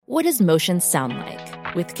What does motion sound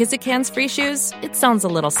like? With Kizik Hands Free Shoes, it sounds a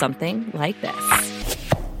little something like this.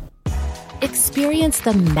 Experience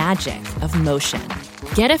the magic of motion.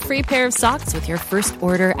 Get a free pair of socks with your first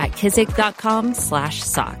order at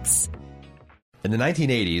kizik.com/socks. In the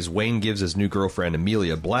 1980s, Wayne gives his new girlfriend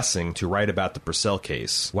Amelia blessing to write about the Purcell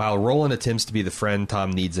case, while Roland attempts to be the friend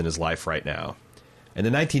Tom needs in his life right now. In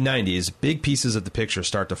the 1990s, big pieces of the picture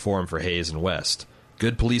start to form for Hayes and West.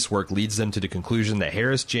 Good police work leads them to the conclusion that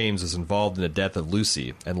Harris James was involved in the death of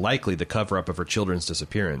Lucy, and likely the cover-up of her children's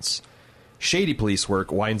disappearance. Shady police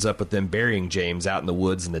work winds up with them burying James out in the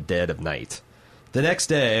woods in the dead of night. The next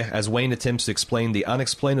day, as Wayne attempts to explain the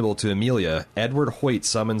unexplainable to Amelia, Edward Hoyt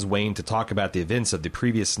summons Wayne to talk about the events of the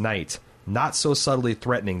previous night, not so subtly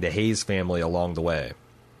threatening the Hayes family along the way.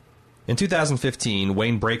 In 2015,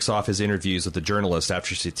 Wayne breaks off his interviews with the journalist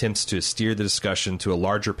after she attempts to steer the discussion to a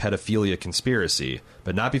larger pedophilia conspiracy,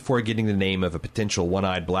 but not before getting the name of a potential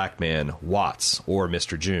one-eyed black man, Watts, or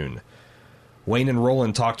Mr. June. Wayne and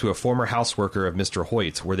Roland talk to a former houseworker of Mr.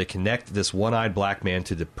 Hoyt, where they connect this one-eyed black man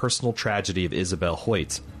to the personal tragedy of Isabel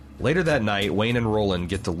Hoyt. Later that night, Wayne and Roland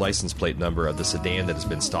get the license plate number of the sedan that has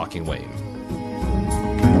been stalking Wayne.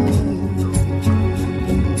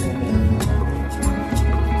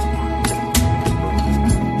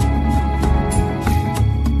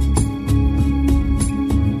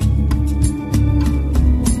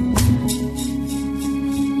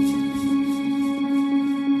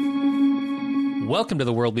 Welcome to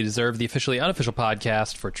The World We Deserve, the officially unofficial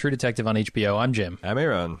podcast for True Detective on HBO. I'm Jim. I'm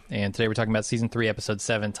A.Ron. And today we're talking about Season 3, Episode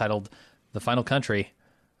 7, titled The Final Country.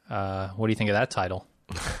 What do you think of that title?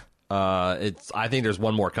 I think there's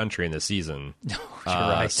one more country in this season. You're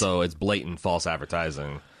right. So it's blatant false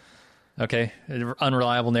advertising. Okay.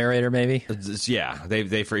 Unreliable narrator, maybe? Yeah.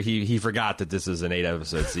 He forgot that this is an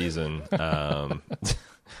 8-episode season. Well,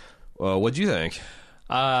 what'd you think?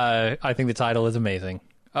 I think the title is amazing.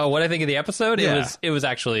 Oh, what I think of the episode? Yeah. It was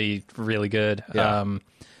actually really good. Yeah.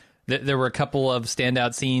 There were a couple of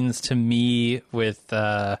standout scenes to me with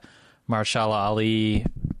Mahershala Ali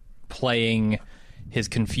playing his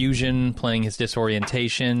confusion, playing his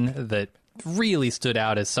disorientation, that really stood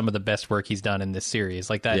out as some of the best work he's done in this series.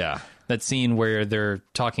 Like that scene where they're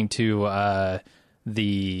talking to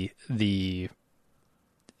the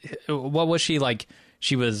what was she like?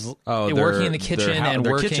 She was working in the kitchen and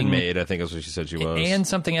working... kitchen maid, I think is what she said she was. And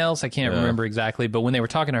something else, I can't remember exactly. But when they were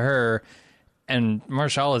talking to her, and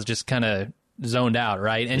Mahershala is just kind of zoned out,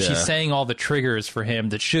 right? And she's saying all the triggers for him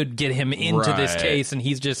that should get him into this case, and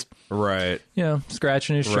he's just,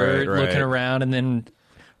 scratching his shirt, looking around, and then,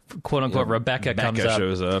 quote-unquote, Rebecca comes up.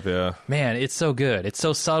 shows up, Man, it's so good. It's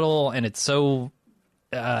so subtle, and it's so...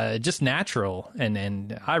 just natural,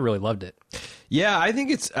 and I really loved it. Yeah, I think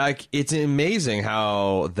it's amazing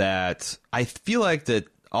how that I feel like that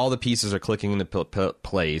all the pieces are clicking into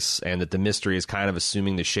place, and that the mystery is kind of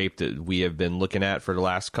assuming the shape that we have been looking at for the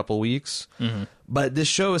last couple of weeks. Mm-hmm. But this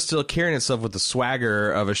show is still carrying itself with the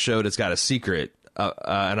swagger of a show that's got a secret,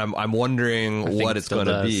 and I'm wondering what it's going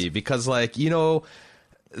to be, because that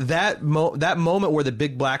moment where the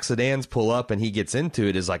big black sedans pull up and he gets into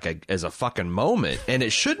it is a fucking moment, and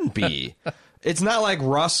it shouldn't be. It's not like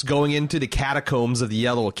Russ going into the catacombs of the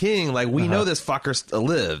Yellow King. Like, we know this fucker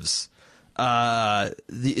lives.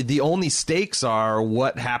 The only stakes are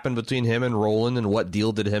what happened between him and Roland and what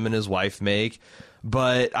deal did him and his wife make.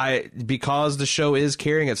 But because the show is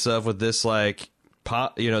carrying itself with this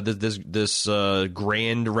this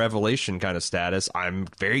grand revelation kind of status, I'm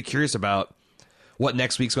very curious about what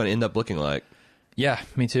next week's going to end up looking like. Yeah,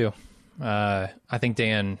 me too. I think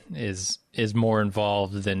Dan is more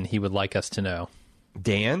involved than he would like us to know.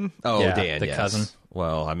 Dan? Oh, yeah, Dan, the cousin.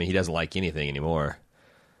 Well, I mean, he doesn't like anything anymore.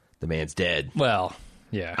 The man's dead. Well,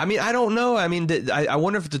 yeah. I mean, I don't know. I mean, I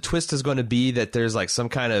wonder if the twist is going to be that there's like some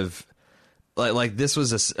kind of like this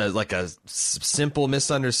was a simple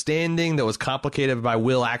misunderstanding that was complicated by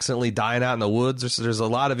Will accidentally dying out in the woods. There's a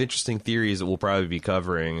lot of interesting theories that we'll probably be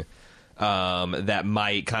covering. That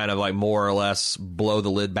might kind of like more or less blow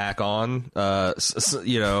the lid back on, and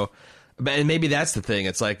maybe that's the thing.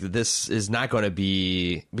 It's like, this is not going to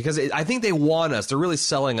be, because I think they want us, they're really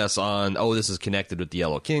selling us on, this is connected with the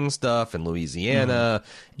Yellow King stuff in Louisiana.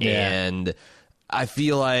 And I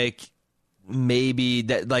feel like maybe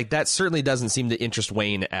that certainly doesn't seem to interest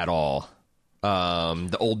Wayne at all.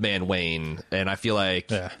 The old man Wayne, and I feel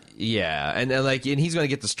like, and he's going to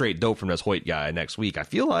get the straight dope from this Hoyt guy next week. I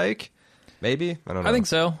feel like. Maybe? I don't know. I think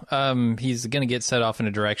so. He's going to get set off in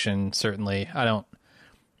a direction, certainly.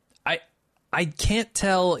 I can't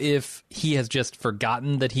tell if he has just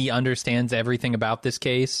forgotten that he understands everything about this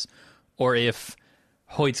case, or if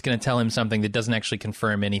Hoyt's going to tell him something that doesn't actually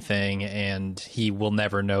confirm anything, and he will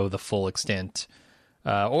never know the full extent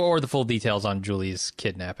or the full details on Julie's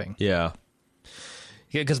kidnapping. Yeah.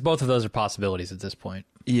 Because both of those are possibilities at this point.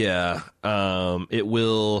 Yeah. It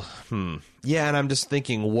will... Yeah, and I'm just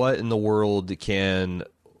thinking, what in the world can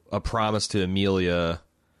a promise to Amelia...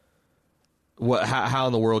 How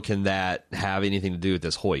in the world can that have anything to do with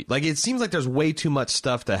this Hoyt? Like, it seems like there's way too much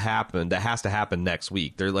stuff to happen that has to happen next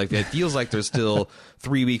week. It feels like there's still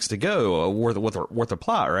 3 weeks to go worth of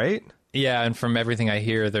plot, right? Yeah, and from everything I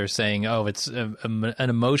hear, they're saying, "Oh, it's an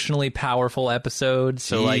emotionally powerful episode,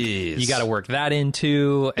 so like you got to work that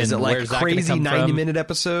into." And is it like where's a crazy 90-minute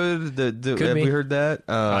episode? Have we heard that?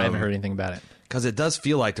 I haven't heard anything about it. Because it does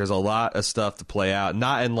feel like there's a lot of stuff to play out.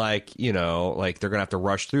 Not in like, you know, like they're going to have to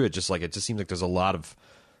rush through it. Just like it just seems like there's a lot of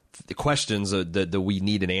questions that we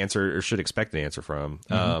need an answer or should expect an answer from.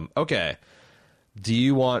 Okay. Do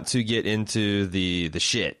you want to get into the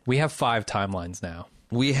shit? We have 5 timelines now.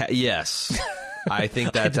 Yes. I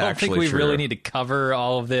think that's I don't actually think we true. really need to cover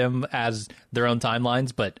all of them as their own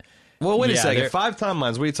timelines, but... Well, wait a second. 5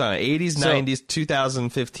 timelines. What are you talking about? 80s, 90s,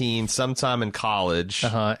 2015, sometime in college.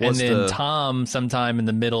 And then Tom sometime in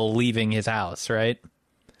the middle leaving his house, right?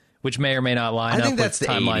 Which may or may not line up with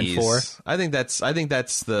timeline 4. I think that's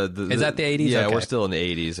the Is that the 80s? Yeah, okay. We're still in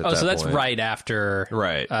the 80s at that so that's point. right after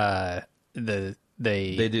They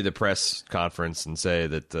do the press conference and say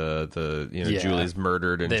that Julie's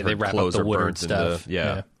murdered and they her wrap clothes up the are Woodward burnt stuff.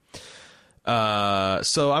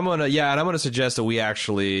 So I'm gonna suggest that we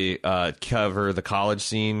actually cover the college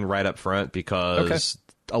scene right up front because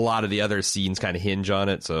a lot of the other scenes kind of hinge on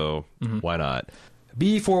it. So why not?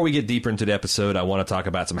 Before we get deeper into the episode, I want to talk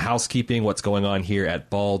about some housekeeping, what's going on here at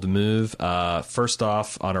Bald Move. First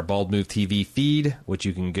off, on our Bald Move TV feed, which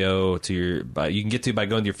you can get to by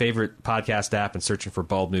going to your favorite podcast app and searching for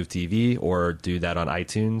Bald Move TV, or do that on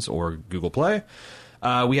iTunes or Google Play.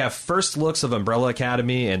 We have first looks of Umbrella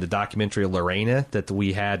Academy and the documentary Lorena that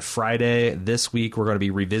we had Friday. This week, we're going to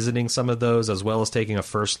be revisiting some of those, as well as taking a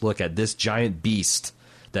first look at this giant beast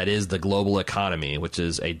that is the global economy, which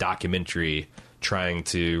is a documentary trying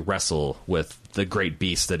to wrestle with the great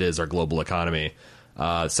beast that is our global economy.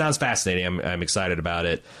 Sounds fascinating. I'm excited about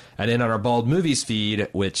it. And then on our Bald Movies feed,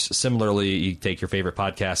 which similarly, you take your favorite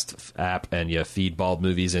podcast app and you feed Bald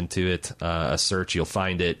Movies into it, a search, you'll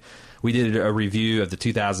find it. We did a review of the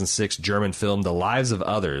 2006 German film The Lives of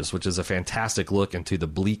Others, which is a fantastic look into the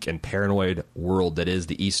bleak and paranoid world that is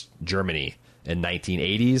the East Germany in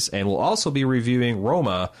 1980s. And we'll also be reviewing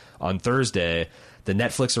Roma on Thursday, the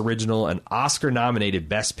Netflix original and Oscar-nominated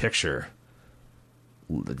Best Picture.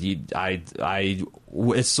 It's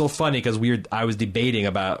so funny because we were debating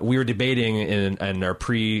in our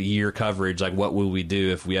pre-year coverage, like what would we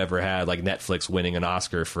do if we ever had like Netflix winning an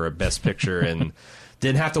Oscar for a Best Picture, and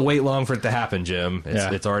didn't have to wait long for it to happen, Jim.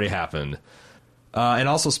 It's already happened. And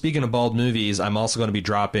also, speaking of Bald Movies, I'm also going to be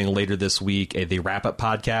dropping later this week the wrap-up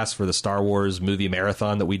podcast for the Star Wars movie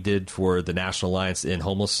marathon that we did for the National Alliance in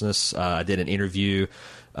Homelessness. I did an interview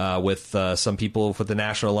with some people with the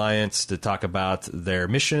National Alliance to talk about their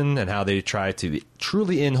mission and how they try to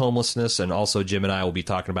truly end homelessness. And also, Jim and I will be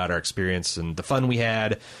talking about our experience and the fun we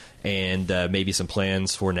had and maybe some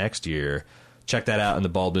plans for next year. Check that out in the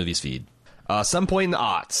Bald Movies feed. Some point in the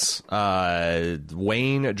aughts,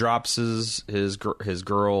 Wayne drops his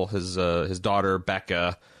daughter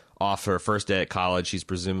Becca off her first day at college. She's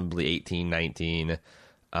presumably 18, 19,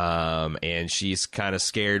 and she's kind of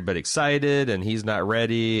scared but excited, and he's not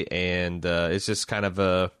ready. And it's just kind of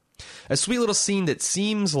a sweet little scene that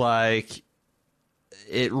seems like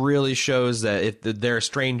it really shows that if their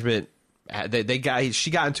estrangement,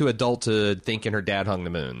 she got into adulthood thinking her dad hung the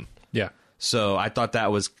moon. Yeah. So I thought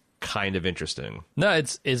that was kind of interesting. No,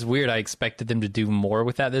 it's weird. I expected them to do more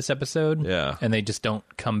with that this episode. Yeah. And they just don't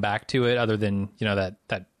come back to it other than,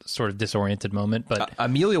 that sort of disoriented moment. But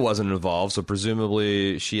Amelia wasn't involved, so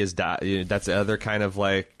presumably she has died. That's the other kind of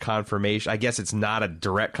like confirmation. I guess it's not a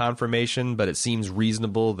direct confirmation, but it seems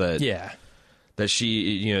reasonable that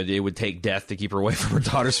she, it would take death to keep her away from her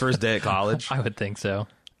daughter's first day at college. I would think so.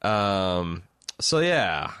 So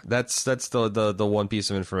yeah, that's the one piece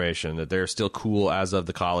of information, that they're still cool as of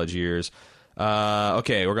the college years.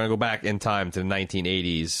 Okay, we're gonna go back in time to the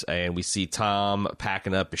 1980s, and we see Tom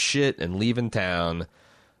packing up his shit and leaving town.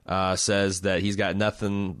 Says that he's got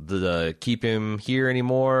nothing to keep him here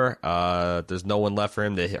anymore. There's no one left for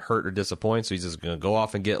him to hurt or disappoint, so he's just gonna go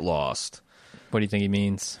off and get lost. What do you think he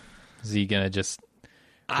means? Is he gonna just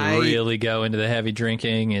really go into the heavy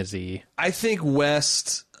drinking? Is he? I think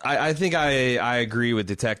West. I think I agree with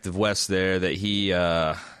Detective West there that he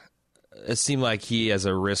it seemed like he has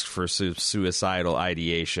a risk for suicidal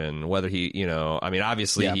ideation. Whether he, I mean,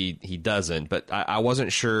 obviously he doesn't, but I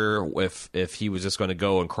wasn't sure if he was just going to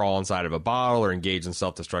go and crawl inside of a bottle or engage in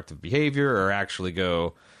self-destructive behavior or actually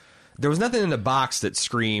go. There was nothing in the box that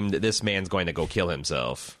screamed that this man's going to go kill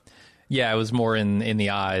himself. Yeah, it was more in the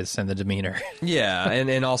eyes and the demeanor. Yeah,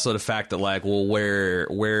 and also the fact that, like, well, where's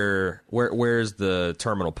the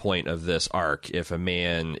terminal point of this arc if a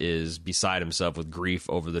man is beside himself with grief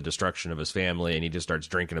over the destruction of his family and he just starts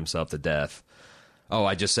drinking himself to death? Oh,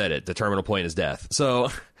 I just said it. The terminal point is death. So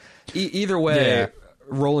either way,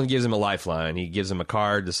 Roland gives him a lifeline. He gives him a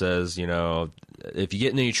card that says, if you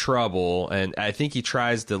get in any trouble, and I think he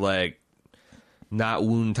tries to, like, not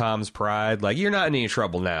wound Tom's pride. Like, you're not in any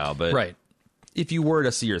trouble now, but right. If you were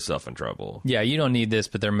to see yourself in trouble. Yeah, you don't need this,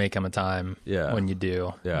 but there may come a time when you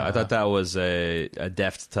do. Yeah, I thought that was a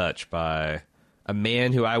deft touch by a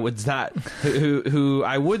man who I would not, who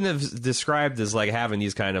I wouldn't have described as, like, having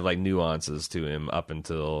these kind of, like, nuances to him up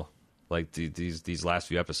until, like, these last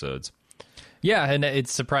few episodes. Yeah, and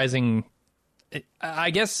it's surprising.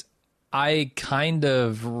 I guess I kind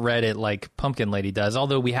of read it like Pumpkin Lady does,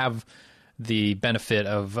 although we have the benefit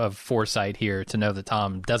of foresight here to know that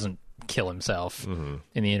Tom doesn't kill himself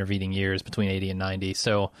in the intervening years between 80 and 90.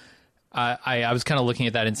 So I was kind of looking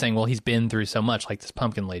at that and saying, well, he's been through so much, like this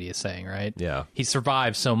Pumpkin Lady is saying, right? Yeah. He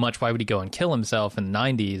survived so much. Why would he go and kill himself in the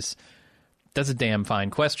 90s? That's a damn fine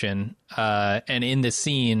question. And in this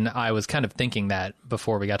scene, I was kind of thinking that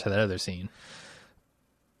before we got to that other scene.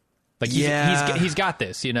 Like, he's got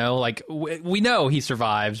this, like we know he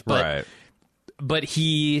survives, but right. But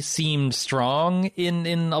he seemed strong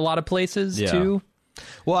in a lot of places too.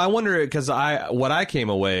 Well, I wonder, because what I came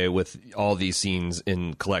away with all these scenes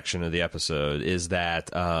in collection of the episode is that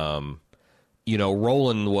Roland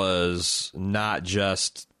was not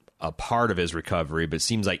just a part of his recovery, but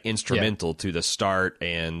seems like instrumental to the start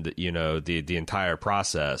and the entire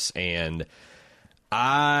process. And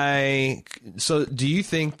so do you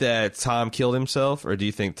think that Tom killed himself, or do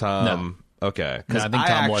you think Tom? No. Okay, because I think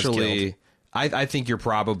Tom was killed. I think you're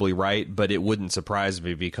probably right, but it wouldn't surprise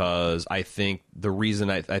me because I think the reason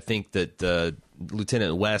I think that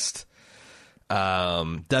Lieutenant West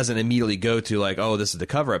doesn't immediately go to, like, oh, this is the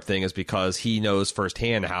cover-up thing, is because he knows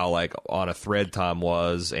firsthand how, like, on a thread Tom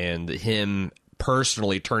was, and him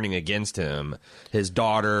personally turning against him, his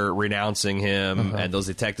daughter renouncing him, and those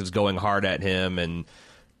detectives going hard at him, and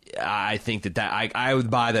I think that I would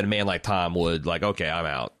buy that a man like Tom would, like, okay, I'm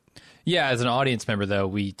out. Yeah, as an audience member, though,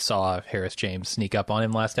 we saw Harris James sneak up on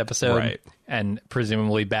him last episode, right, and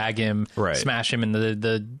presumably bag him, right, smash him in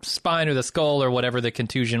the spine or the skull or whatever the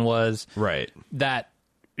contusion was. Right. That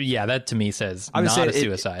to me says not a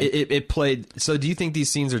suicide. It played. So do you think these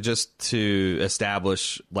scenes are just to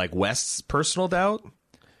establish, like, West's personal doubt?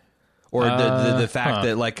 Or the fact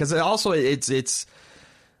that, like, because also it's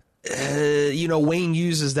Wayne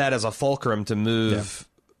uses that as a fulcrum to move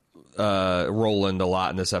Roland a lot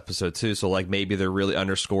in this episode too, so, like, maybe they're really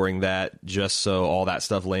underscoring that just so all that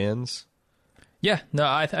stuff lands. Yeah, no,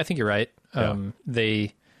 I think you're right.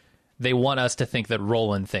 They want us to think that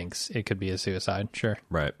Roland thinks it could be a suicide. Sure,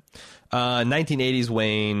 right. 1980s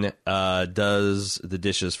Wayne does the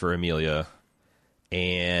dishes for Amelia.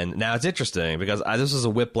 And now it's interesting because this is a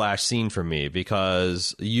whiplash scene for me,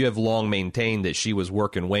 because you have long maintained that she was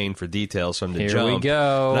working Wayne for details from the jump. Here we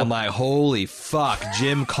go. And I'm like, holy fuck,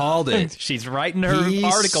 Jim called it. She's writing her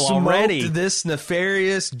article already. This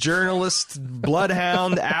nefarious journalist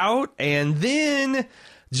bloodhound out, and then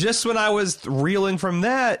just when I was reeling from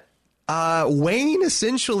that, Wayne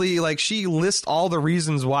essentially, like, she lists all the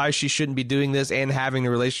reasons why she shouldn't be doing this and having the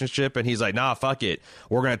relationship, and he's like, nah, fuck it.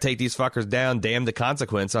 We're going to take these fuckers down. Damn the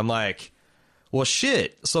consequence. I'm like, well,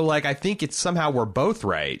 shit. So, like, I think it's somehow we're both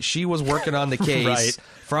right. She was working on the case right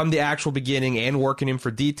from the actual beginning and working him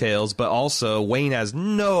for details, but also Wayne has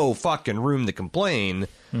no fucking room to complain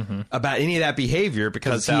about any of that behavior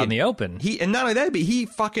because it's out in the open. And not only that, but he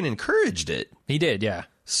fucking encouraged it. He did, yeah.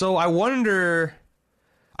 So I wonder...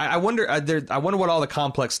 I wonder what all the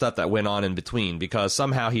complex stuff that went on in between, because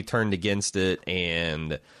somehow he turned against it,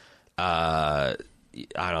 and I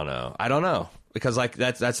don't know, because, like,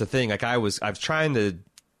 that's the thing. Like, I was trying to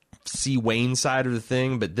see Wayne's side of the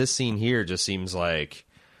thing, but this scene here just seems like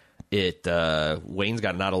Wayne's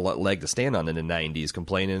got not a leg to stand on in the 90s,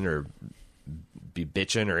 complaining or be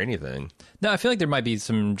bitching or anything. No, I feel like there might be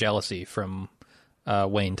some jealousy from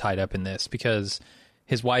Wayne tied up in this, because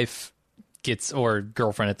his wife or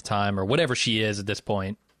girlfriend at the time, or whatever she is at this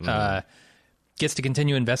point, gets to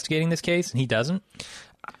continue investigating this case, and he doesn't.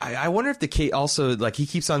 I wonder if the case also, like, he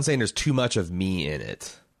keeps on saying there's too much of me in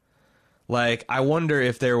it. Like, I wonder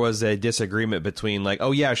if there was a disagreement between, like,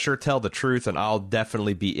 oh, yeah, sure, tell the truth, and I'll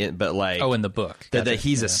definitely be in, but, like... Oh, in the book. That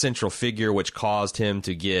he's a central figure, which caused him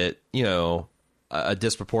to get, you know, a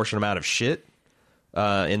disproportionate amount of shit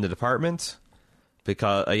in the department.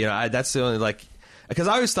 Because, you know, that's the only, like... Because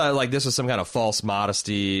I always thought, like, this was some kind of false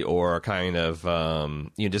modesty or kind of,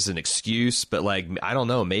 you know, just an excuse. But, like, I don't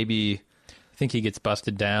know, maybe... I think he gets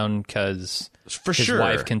busted down because his sure.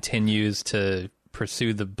 wife continues to...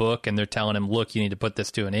 pursue the book, and they're telling him, look, you need to put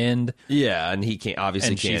this to an end. Yeah, and he can't,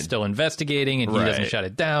 obviously and can't. She's still investigating, and he doesn't shut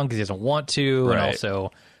it down because he doesn't want to. Right. And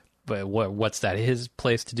also, but what's that his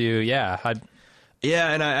place to do? Yeah.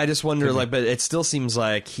 And I just wonder, like, but it still seems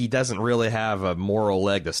like he doesn't really have a moral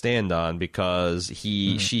leg to stand on, because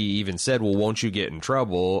she even said, well, won't you get in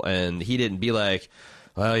trouble? And he didn't be like,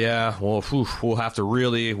 well, yeah, well, we'll have to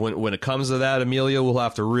really, when it comes to that, Amelia, we'll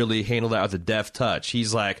have to really handle that with a deft touch.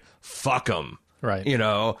 He's like, fuck him. Right. You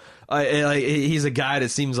know, he's a guy that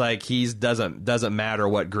seems like doesn't matter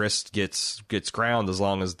what grist gets ground, as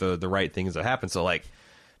long as the right things that happen. So, like,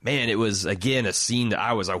 man, it was, again, a scene that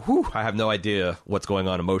I was like, whew, I have no idea what's going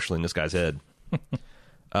on emotionally in this guy's head.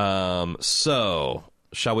 So,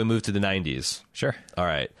 shall we move to the 90s? Sure. All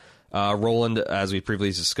right. Roland, as we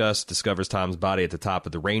previously discussed, discovers Tom's body at the top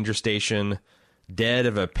of the ranger station, dead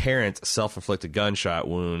of a apparent self-inflicted gunshot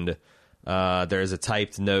wound. There's a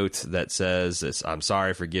typed note that says, I'm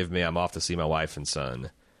sorry, forgive me, I'm off to see my wife and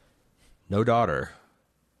son. No daughter.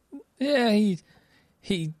 Yeah,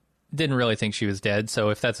 he didn't really think she was dead,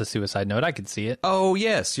 so if that's a suicide note, I could see it. Oh,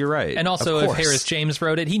 yes, you're right. And also, if Harris James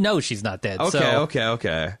wrote it, he knows she's not dead.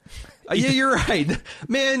 Okay. Yeah, you're right,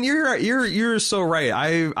 man. You're right. You're so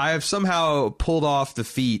right. I have somehow pulled off the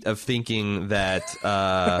feat of thinking that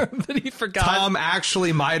that he forgot Tom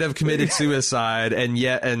actually might have committed suicide, and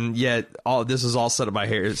yet all this is all set up by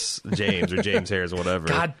Harris James or James Harris or whatever.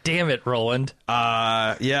 God damn it, Roland.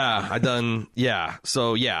 Yeah, I done. Yeah,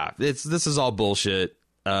 so yeah, this is all bullshit.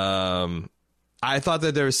 I thought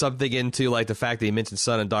that there was something into, like, the fact that he mentioned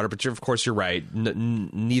son and daughter, but of course you're right.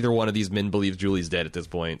 Neither one of these men believes Julie's dead at this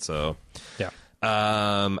point. So, yeah.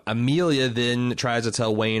 Amelia then tries to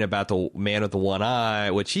tell Wayne about the man with the one eye,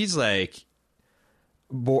 which he's like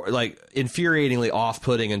infuriatingly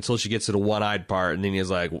off-putting until she gets to the one-eyed part, and then he's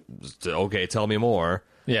like, "Okay, tell me more."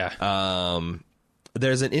 Yeah.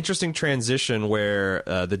 There's an interesting transition where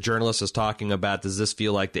the journalist is talking about, does this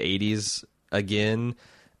feel like the 80s again?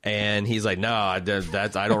 And he's like, no, I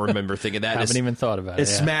don't remember thinking that. I haven't even thought about it.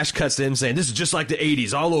 Smash cuts to him saying, this is just like the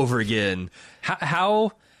 80s all over again.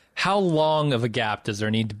 How long of a gap does there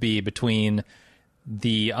need to be between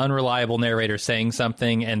the unreliable narrator saying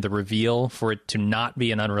something and the reveal for it to not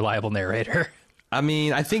be an unreliable narrator? I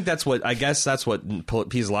mean, I think that's what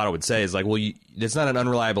Pizzolatto would say is like, well, it's not an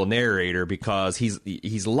unreliable narrator because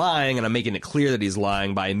he's lying, and I'm making it clear that he's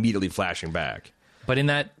lying by immediately flashing back. But in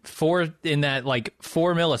that 4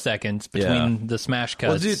 milliseconds between the smash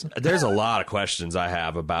cuts, well, dude, there's a lot of questions I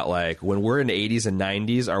have about, like, when we're in the 80s and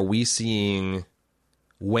 90s, are we seeing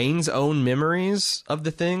Wayne's own memories of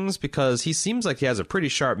the things? Because he seems like he has a pretty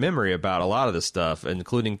sharp memory about a lot of this stuff,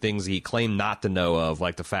 including things he claimed not to know of,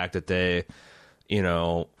 like the fact that they, you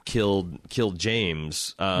know, killed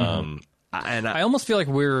James. And I almost feel like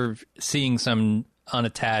we're seeing some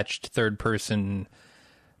unattached third person.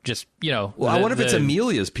 Just, you know, well, I wonder if it's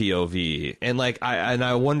Amelia's POV, and like,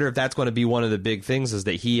 I wonder if that's going to be one of the big things, is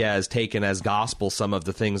that he has taken as gospel some of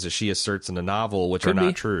the things that she asserts in the novel, which are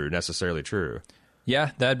not necessarily true. Yeah,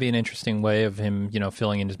 that'd be an interesting way of him, you know,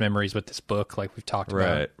 filling in his memories with this book, like we've talked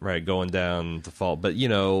about. Right, going down the fault. But, you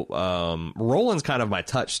know, Roland's kind of my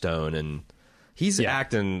touchstone, and he's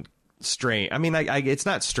acting strange. I mean, it's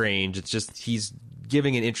not strange. It's just he's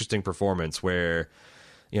giving an interesting performance where,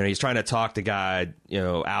 you know, he's trying to talk the guy, you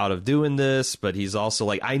know, out of doing this, but he's also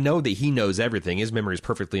like, I know that he knows everything. His memory is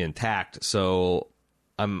perfectly intact. So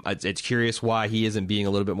it's curious why he isn't being a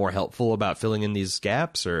little bit more helpful about filling in these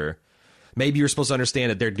gaps, or maybe you're supposed to understand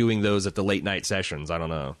that they're doing those at the late night sessions. I don't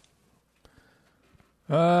know.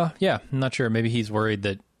 Yeah, I'm not sure. Maybe he's worried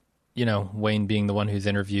that, you know, Wayne being the one who's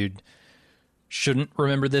interviewed shouldn't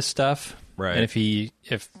remember this stuff. Right. And if he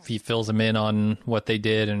fills him in on what they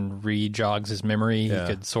did and re-jogs his memory, he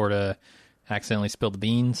could sort of accidentally spill the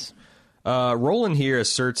beans. Roland here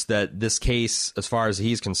asserts that this case, as far as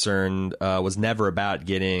he's concerned, was never about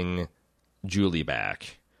getting Julie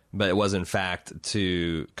back, but it was in fact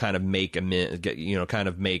to kind of make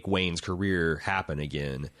Wayne's career happen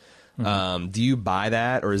again. Mm-hmm. Do you buy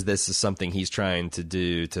that, or is this something he's trying to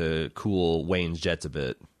do to cool Wayne's jets a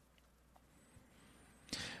bit?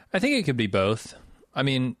 I think it could be both. I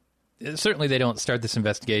mean, certainly they don't start this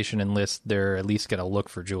investigation unless they're at least going to look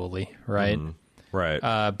for Julie, right? Right.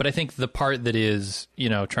 But I think the part that is,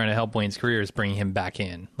 trying to help Wayne's career is bringing him back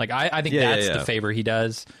in. Like, I think that's the favor he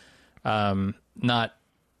does. Not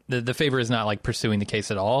the favor is not like pursuing the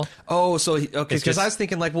case at all. Oh, so okay, because I was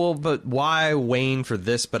thinking like, well, but why Wayne for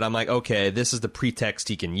this? But I'm like, okay, this is the pretext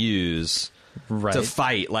he can use to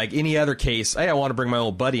fight. Like any other case, hey, I want to bring my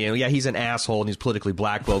old buddy in. Yeah, he's an asshole and he's politically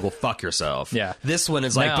blackballed. Go fuck yourself. Yeah. This one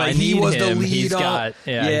is like, No, but I he need was him. the lead. He's on. got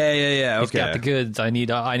Yeah. He's Okay. got the goods. I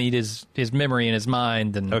need his memory and his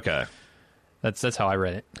mind. And Okay. That's how I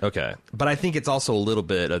read it. Okay, but I think it's also a little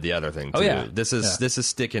bit of the other thing too. Oh, yeah. This is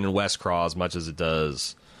sticking in West Craw as much as it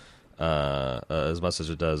does,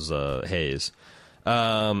 Hayes.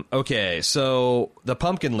 Okay, so the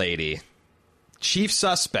Pumpkin Lady, chief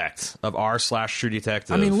suspect of r/True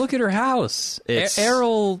Detective. I mean, look at her house.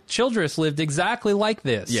 Errol Childress lived exactly like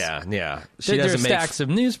this. Yeah. There's stacks of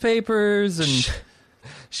newspapers and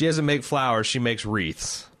she doesn't make flowers; she makes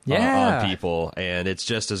wreaths. Yeah. On people, and it's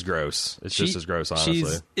just as gross. It's just as gross,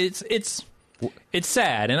 honestly. It's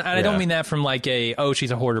sad, and I don't mean that from like she's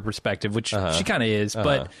a hoarder perspective, which she kind of is,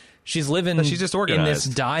 but she's living she's just in organized.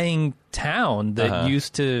 this dying town that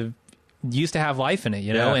used to have life in it,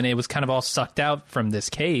 and it was kind of all sucked out from this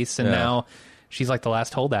case, and now she's like the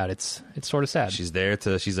last holdout. It's sort of sad.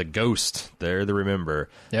 She's a ghost there to remember.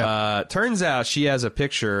 Yeah. Turns out she has a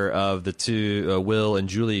picture of the two, Will and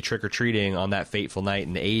Julie, trick-or-treating on that fateful night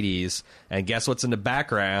in the 80s. And guess what's in the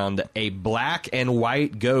background? A black and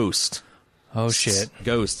white ghost. Oh, shit.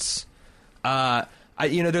 Ghosts.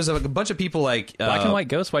 There's a bunch of people like... black and white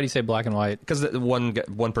ghosts? Why do you say black and white? Because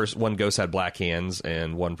one ghost had black hands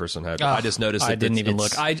and one person had... I just noticed I didn't even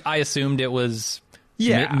look. I assumed it was...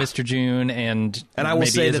 Mr. June and I will maybe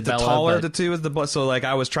say Isabella, that the taller of the two is the blood. So like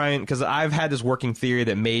I was trying because I've had this working theory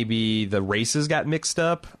that maybe the races got mixed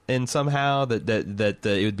up and somehow that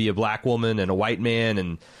it would be a black woman and a white man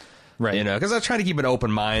and because I was trying to keep an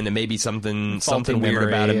open mind and maybe something weird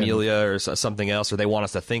about Amelia or something else or they want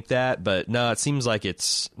us to think that, but no, it seems like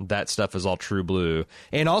that stuff is all true blue.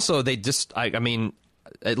 And also they just I mean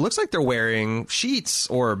it looks like they're wearing sheets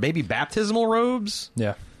or maybe baptismal robes.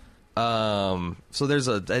 Yeah. So there's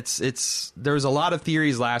a lot of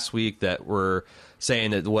theories last week that were saying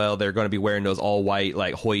that, well, they're going to be wearing those all white,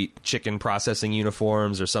 like Hoyt chicken processing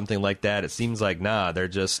uniforms or something like that. It seems like, nah, they're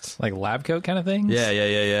just like lab coat kind of things.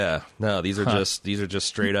 Yeah. No, these are just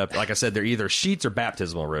straight up. Like I said, they're either sheets or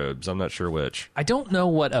baptismal robes. I'm not sure which. I don't know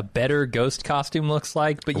what a better ghost costume looks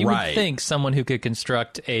like, but you would think someone who could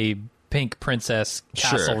construct a pink princess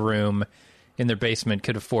castle room in their basement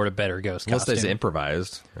could afford a better ghost costume. Unless they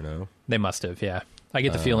improvised, They must have, yeah. I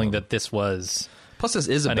get the feeling that this was plus this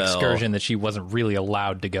Isabel, an excursion that she wasn't really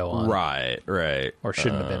allowed to go on. Right. Or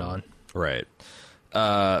shouldn't have been on. Right.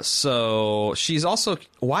 So she's also...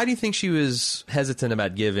 Why do you think she was hesitant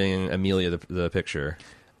about giving Amelia the picture?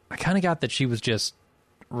 I kind of got that she was just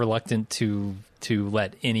reluctant to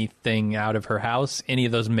let anything out of her house, any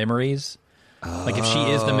of those memories. Like, if she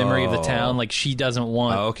is the memory of the town, like, she doesn't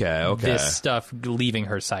want this stuff leaving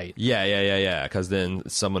her sight. Yeah. Because then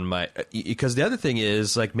someone might... Because the other thing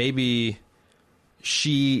is, like, maybe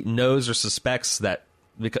she knows or suspects that...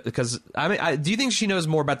 Because, I mean, do you think she knows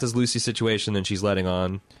more about this Lucy situation than she's letting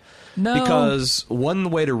on? No. Because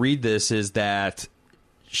one way to read this is that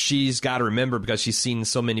she's got to remember because she's seen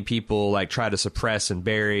so many people, like, try to suppress and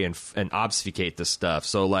bury and obfuscate this stuff.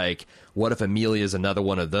 So, like... What if Amelia is another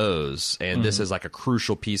one of those, and this is like a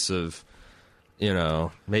crucial piece of,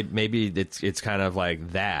 maybe it's kind of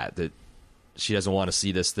like that she doesn't want to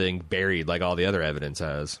see this thing buried like all the other evidence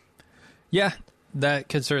has. Yeah, that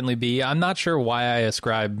could certainly be. I'm not sure why I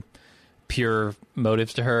ascribe pure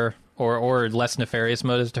motives to her or less nefarious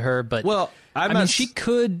motives to her, but I mean, she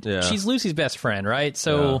could. Yeah. She's Lucy's best friend, right?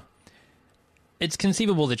 So. Yeah. It's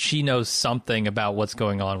conceivable that she knows something about what's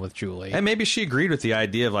going on with Julie. And maybe she agreed with the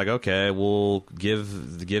idea of like, okay, we'll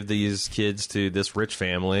give these kids to this rich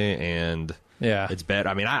family and it's better.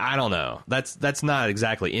 I mean, I don't know. That's not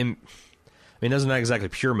exactly... those are not exactly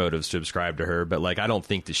pure motives to ascribe to her, but like, I don't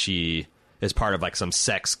think that she is part of like some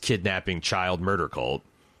sex kidnapping child murder cult.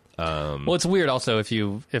 Well, it's weird also if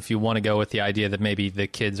you want to go with the idea that maybe the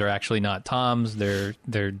kids are actually not Tom's, they're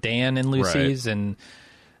Dan and Lucy's, right. And...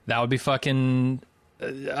 That would be fucking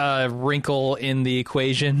a wrinkle in the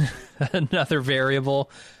equation, another variable.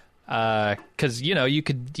 Because, you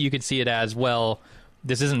could see it as, well,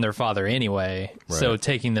 this isn't their father anyway, right. So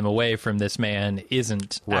taking them away from this man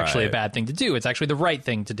isn't actually a bad thing to do. It's actually the right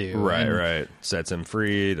thing to do. Right. Sets him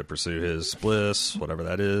free to pursue his bliss, whatever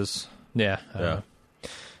that is. Yeah.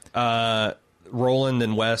 Roland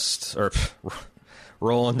and West, or...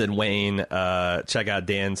 Roland and Wayne check out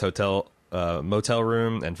Dan's motel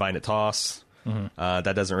room and find it tossed.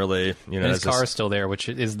 That doesn't really, and his car is still there, which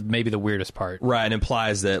is maybe the weirdest part. Right, and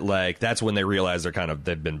implies that like that's when they realize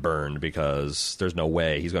they've been burned, because there's no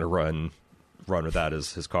way he's going to run without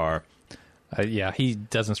his car. Yeah, he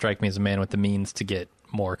doesn't strike me as a man with the means to get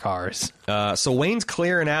more cars. So Wayne's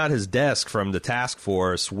clearing out his desk from the task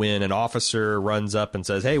force when an officer runs up and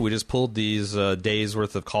says, "Hey, we just pulled these days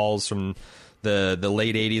worth of calls from the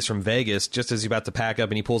late 80s from Vegas," just as he's about to pack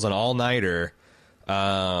up, and he pulls an all-nighter.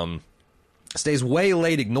 Stays way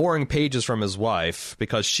late, ignoring pages from his wife,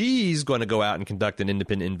 because she's going to go out and conduct an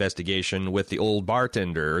independent investigation with the old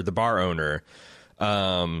bartender, or the bar owner.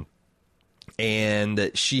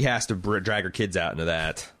 And she has to drag her kids out into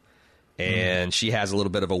that. And she has a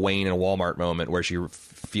little bit of a Wayne in a Walmart moment where she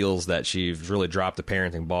feels that she's really dropped the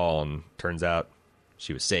parenting ball, and turns out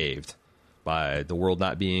she was saved by the world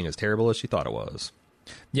not being as terrible as she thought it was.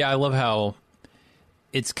 Yeah, I love how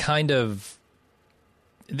it's kind of...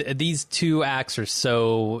 these two acts are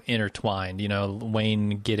so intertwined. You know,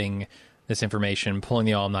 Wayne getting this information, pulling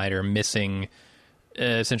the all-nighter, missing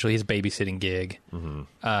essentially his babysitting gig,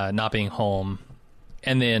 not being home,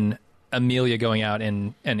 and then Amelia going out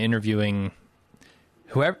and interviewing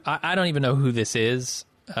whoever. I don't even know who this is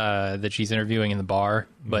that she's interviewing in the bar,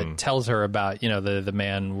 but tells her about, the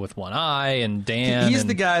man with one eye and Dan. He's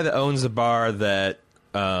the guy that owns the bar that...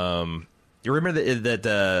 you remember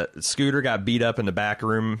that Scooter got beat up in the back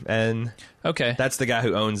room, and okay, that's the guy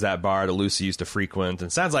who owns that bar that Lucy used to frequent,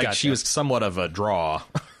 and sounds like Gotcha. she was somewhat of a draw.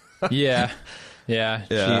 yeah.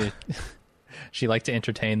 Yeah. She liked to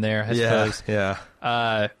entertain there, I suppose.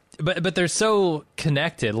 Yeah. But they're so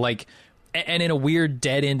connected, like, and in a weird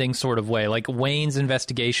dead-ending sort of way. Like, Wayne's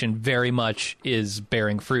investigation very much is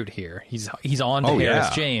bearing fruit here. He's on to Harris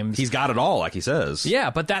James. He's got it all, like he says. Yeah,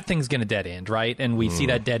 but that thing's going to dead end, right? And we see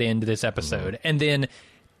that dead end this episode. And then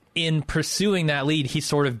in pursuing that lead, he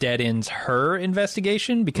sort of dead ends her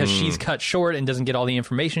investigation, because she's cut short and doesn't get all the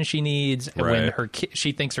information she needs. And when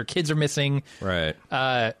she thinks her kids are missing. Right.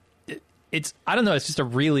 I don't know, it's just a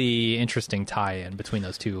really interesting tie-in between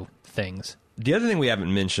those two things. The other thing we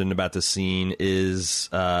haven't mentioned about the scene is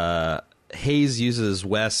Hayes uses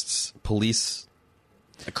West's police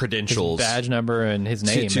credentials, his badge number and his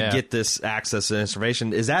name to get this access to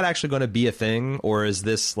information. Is that actually going to be a thing, or is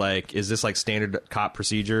this like standard cop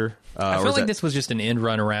procedure? I feel like this was just an end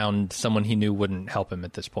run around someone he knew wouldn't help him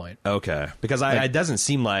at this point. Okay, because it doesn't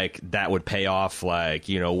seem like that would pay off. Like,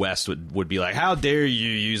 West would be like, "How dare you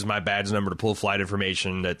use my badge number to pull flight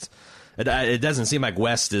information?" It doesn't seem like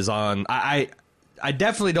West is on. I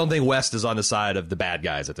definitely don't think West is on the side of the bad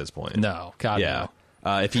guys at this point. No, God, yeah.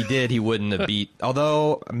 no. If he did, he wouldn't have beat.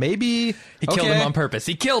 Although maybe he killed him on purpose.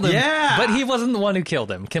 He killed him. Yeah, but he wasn't the one who killed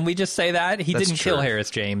him. Can we just say that he didn't kill Harris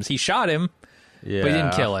James? He shot him, but he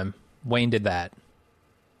didn't kill him. Wayne did that.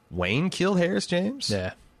 Wayne killed Harris James?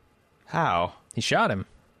 Yeah. How? He shot him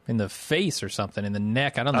in the face or something, in the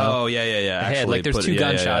neck. I don't know. Oh yeah. The head. Actually, like there's two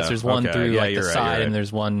gunshots. There's one through the side, and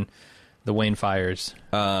there's one the Wayne fires.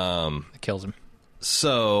 That kills him.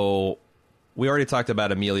 So we already talked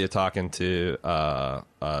about Amelia talking to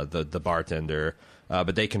the bartender,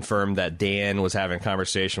 but they confirmed that Dan was having a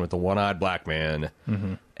conversation with the one-eyed black man,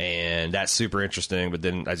 and that's super interesting. But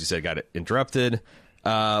then, as you said, got interrupted.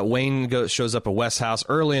 Wayne shows up at West's house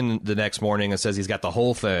early in the next morning and says he's got the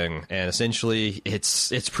whole thing, and essentially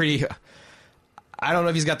it's pretty. I don't know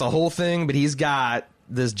if he's got the whole thing, but he's got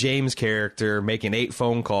this James character making 8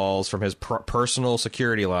 phone calls from his personal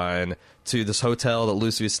security line to this hotel that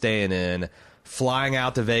Lucy was staying in, flying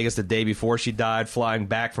out to Vegas the day before she died, flying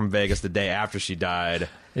back from Vegas the day after she died.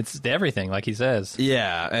 It's everything, like he says.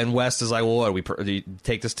 Yeah, and West is like, well, what, do you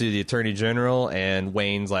take this to the Attorney General? And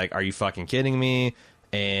Wayne's like, are you fucking kidding me?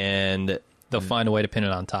 And they'll find a way to pin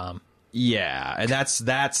it on Tom. Yeah, and that's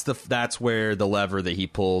where the lever that he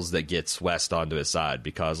pulls that gets West onto his side,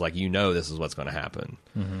 because this is what's going to happen.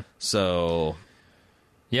 So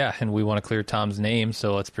yeah, and we want to clear Tom's name,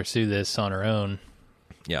 so let's pursue this on our own.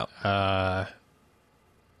 Yeah.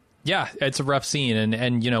 Yeah, it's a rough scene,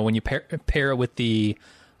 and when you pair it with the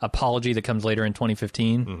apology that comes later in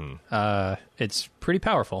 2015, it's pretty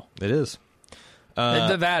powerful. It is.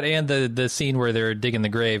 That and the scene where they're digging the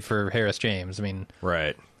grave for Harris James. I mean,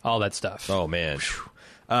 right. All that stuff. Oh, man.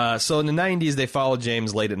 So in the 90s, they follow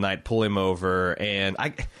James late at night, pull him over, and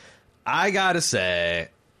I gotta say,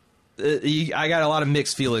 I got a lot of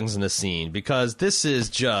mixed feelings in this scene, because this is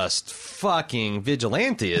just fucking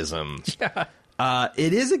vigilanteism. Yeah.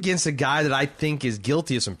 It is against a guy that I think is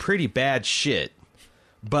guilty of some pretty bad shit,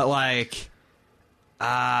 but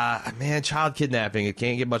Man, child kidnapping. It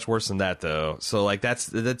can't get much worse than that, though. So, like, that's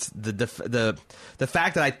the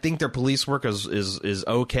fact that I think their police work is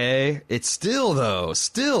okay. It's still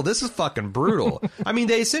this is fucking brutal. I mean,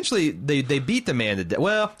 they essentially they beat the man to death.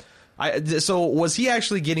 Well, so was he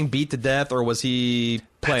actually getting beat to death, or was he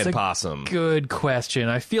playing possum? Good question.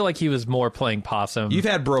 I feel like he was more playing possum. You've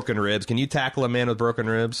had broken ribs. Can you tackle a man with broken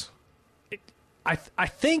ribs? I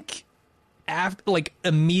think.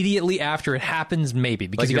 Immediately after it happens, maybe,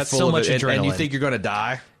 because you got so much adrenaline. And you think you're going to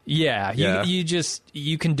die? Yeah.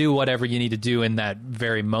 You can do whatever you need to do in that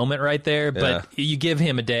very moment right there, but you give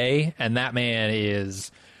him a day, and that man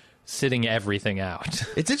is sitting everything out.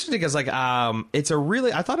 It's interesting because, like, I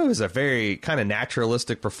thought it was a very kind of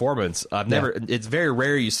naturalistic performance. It's very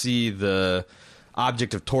rare you see the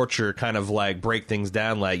object of torture kind of like break things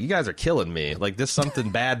down, like, you guys are killing me, like this something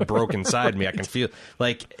bad broke inside me. I can feel,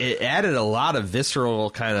 like, it added a lot of visceral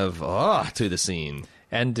kind of to the scene,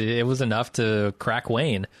 and it was enough to crack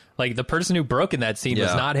Wayne. Like, the person who broke in that scene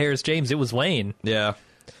was not Harris James, it was Wayne. Let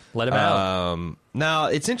him out. Now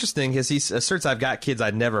it's interesting because he asserts, I've got kids,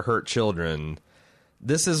 I'd never hurt children.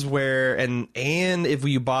 This is where, and if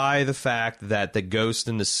you buy the fact that the ghost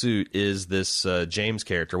in the suit is this James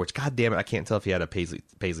character, which, god damn it, I can't tell if he had a paisley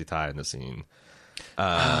tie in the scene.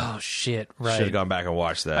 Oh shit! Right, should have gone back and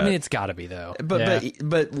watched that. I mean, it's got to be though. But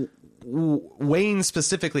Wayne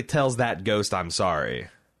specifically tells that ghost, "I'm sorry,"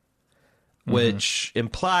 which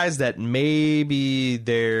implies that maybe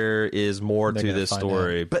there is more to this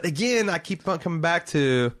story. But again, I keep on coming back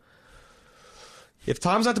to, if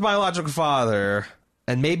Tom's not the biological father,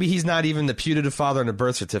 and maybe he's not even the putative father on the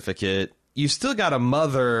birth certificate, you still got a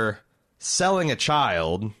mother selling a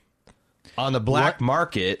child on the black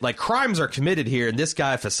market. Like, crimes are committed here, and this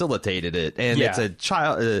guy facilitated it. And it's a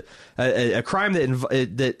child, a crime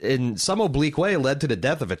that in some oblique way led to the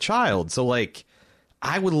death of a child. So, like,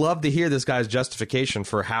 I would love to hear this guy's justification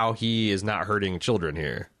for how he is not hurting children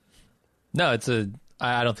here. No, I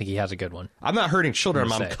don't think he has a good one. I'm not hurting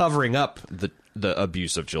children. I'm covering up the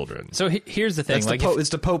abuse of children. So here's the thing: it's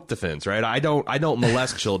the Pope defense, right? I don't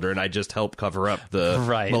molest children. I just help cover up the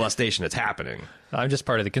molestation that's happening. I'm just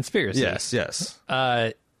part of the conspiracy. Yes.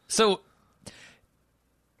 So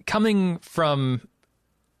coming from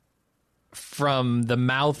the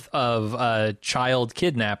mouth of a child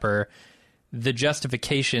kidnapper, the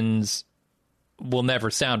justifications will never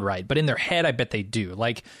sound right, but in their head, I bet they do.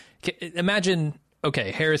 Like, imagine.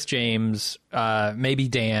 Okay, Harris James, maybe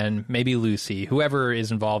Dan, maybe Lucy, whoever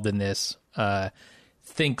is involved in this,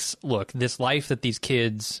 thinks, look, this life that these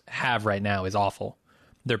kids have right now is awful.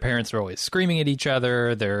 Their parents are always screaming at each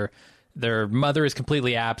other. Their mother is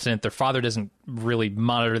completely absent. Their father doesn't really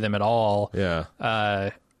monitor them at all.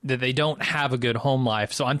 That they don't have a good home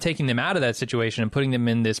life. So I'm taking them out of that situation and putting them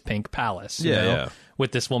in this pink palace,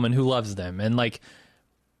 with this woman who loves them. And, like,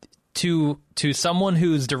 to someone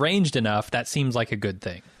who's deranged enough, that seems like a good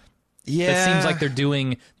thing. It seems like they're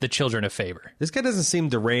doing the children a favor. This guy doesn't seem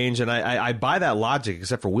deranged, and I buy that logic,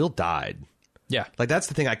 except for Will died. Yeah. Like, that's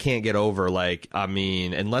the thing I can't get over. Like, I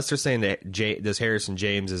mean, unless they're saying that this Harrison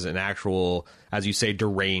James is an actual, as you say,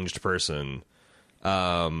 deranged person,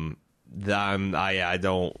 I'm not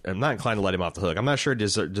inclined to let him off the hook. I'm not sure it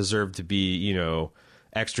deserved to be,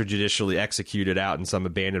 extrajudicially executed out in some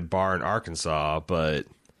abandoned bar in Arkansas, but...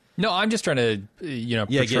 No, I'm just trying to,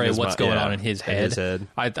 portray what's going on in his head.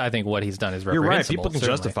 I think what he's done is reprehensible. You're right. People can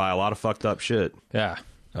justify a lot of fucked up shit. Yeah.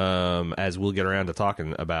 As we'll get around to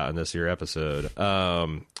talking about in this here episode. They're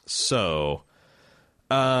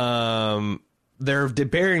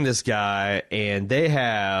burying this guy, and they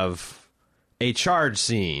have a charge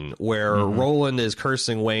scene where Roland is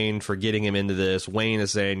cursing Wayne for getting him into this. Wayne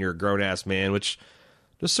is saying, you're a grown-ass man, which...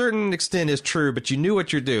 to a certain extent is true, but you knew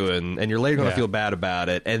what you're doing, and you're later going to feel bad about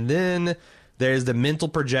it. And then there's the mental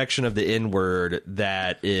projection of the N-word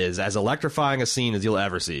that is as electrifying a scene as you'll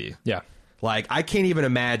ever see. Yeah. Like, I can't even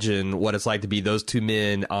imagine what it's like to be those two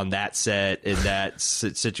men on that set, in that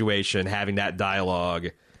situation, having that dialogue.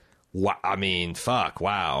 I mean, fuck,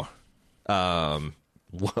 wow.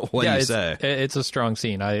 What do you say? It's a strong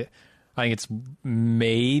scene. I think it's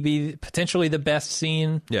maybe potentially the best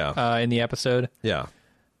scene in the episode. Yeah.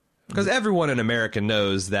 Because everyone in America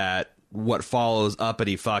knows that what follows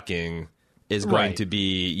uppity fucking is going to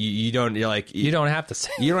be you don't have to say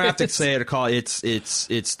you don't have to say it or call it.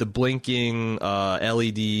 It's the blinking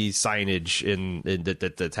LED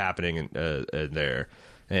signage that's happening in there,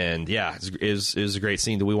 and it was a great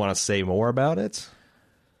scene. Do we want to say more about it?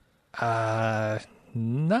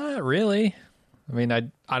 Not really. I mean, I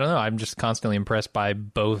don't know. I'm just constantly impressed by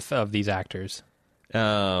both of these actors.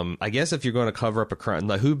 I guess if you're going to cover up a crime,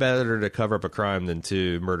 like, who better to cover up a crime than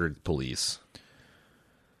to murder police?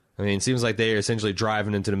 I mean, it seems like they are essentially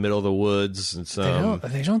driving into the middle of the woods. And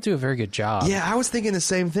They don't do a very good job. Yeah, I was thinking the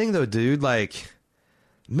same thing, though, dude. Like,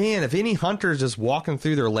 man, if any hunter's just walking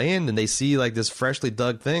through their land and they see, like, this freshly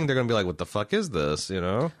dug thing, they're going to be like, what the fuck is this, you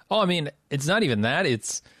know? Oh, I mean, it's not even that.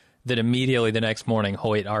 It's that immediately the next morning,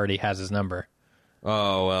 Hoyt already has his number.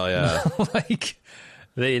 Oh, well, yeah. Like,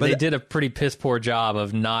 they did a pretty piss-poor job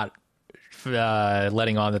of not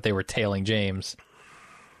letting on that they were tailing James.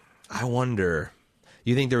 I wonder...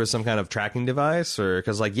 You think there was some kind of tracking device, or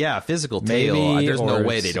because, like, yeah, physical tail. There's no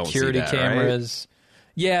way they don't see that, security cameras. Right?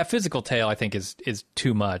 Yeah, physical tail I think is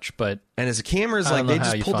too much, but and as a cameras, like, they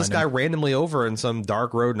just pulled this guy randomly over in some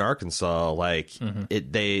dark road in Arkansas. Like,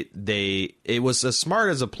 it was as smart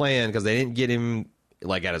as a plan because they didn't get him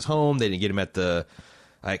like at his home. They didn't get him at the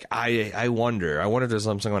like. I wonder if there's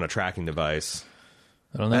some kind of tracking device.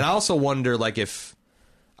 I don't know. And I also wonder, like,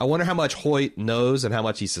 I wonder how much Hoyt knows and how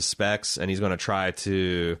much he suspects, and he's going to try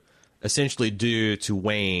to essentially do to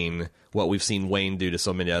Wayne what we've seen Wayne do to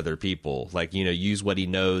so many other people. Like, you know, use what he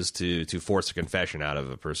knows to force a confession out of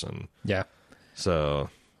a person. Yeah. So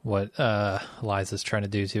what Liza's trying to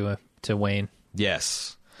do to Wayne.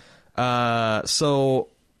 Yes. So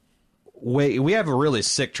we have a really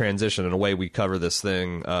sick transition in the way we cover this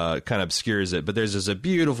thing, kind of obscures it, but there's just a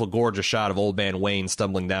beautiful, gorgeous shot of old man Wayne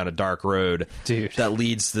stumbling down a dark road. Dude. That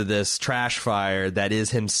leads to this trash fire that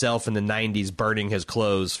is himself in the 90s burning his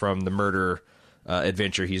clothes from the murder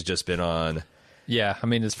adventure he's just been on. Yeah, I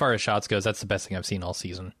mean, as far as shots goes, that's the best thing I've seen all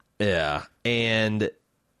season. Yeah. And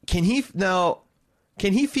can he feel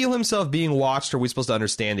himself being watched, or are we supposed to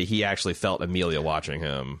understand that he actually felt Amelia watching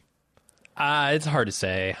him? It's hard to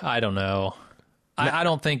say. I don't know. I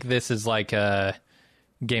don't think this is like a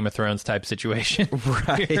Game of Thrones type situation.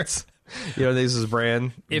 Right. You know, this is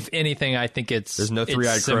Bran. If anything, I think there's no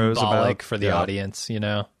three-eyed crows symbolic for the audience, you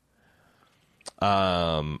know?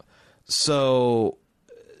 So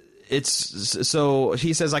he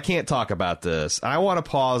says, I can't talk about this. I want to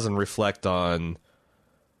pause and reflect on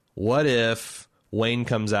what if Wayne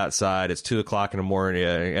comes outside, it's 2:00 in the morning,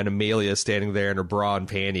 and Amelia is standing there in her bra and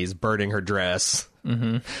panties, burning her dress,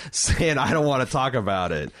 saying, I don't want to talk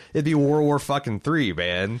about it. It'd be World War fucking III,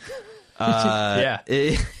 man. Yeah.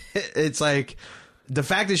 It's like, the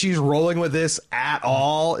fact that she's rolling with this at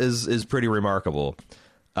all is pretty remarkable.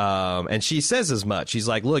 And she says as much. She's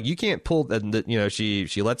like, look, you can't pull, you know,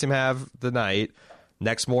 she lets him have the night.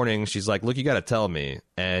 Next morning, she's like, look, you got to tell me.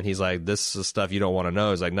 And he's like, this is stuff you don't want to know.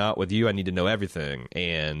 He's like, not with you. I need to know everything.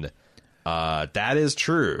 And that is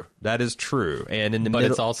true. That is true. And in the But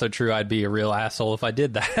it's also true I'd be a real asshole if I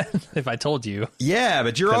did that, if I told you. Yeah,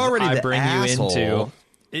 but you're already the asshole. You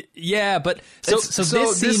into... Yeah, but... So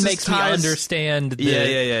this scene makes me understand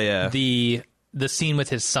the scene with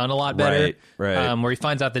his son a lot better. Right. Where he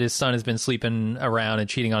finds out that his son has been sleeping around and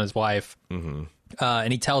cheating on his wife. Mm-hmm.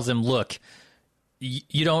 And he tells him, look...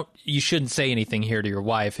 You shouldn't say anything here to your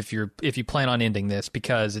wife if you plan on ending this,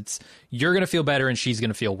 because you're going to feel better and she's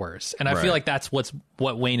going to feel worse. And I feel like that's what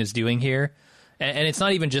Wayne is doing here. And it's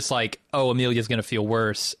not even just like, oh, Amelia's going to feel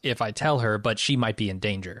worse if I tell her, but she might be in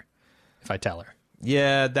danger if I tell her.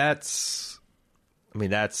 Yeah, that's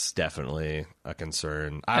definitely a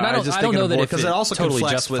concern. I don't know that because it also totally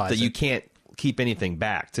conflicts with that it. you can't keep anything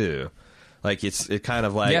back too. Like it kind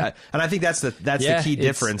of like, and I think that's the key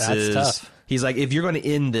difference is tough. He's like, if you're going to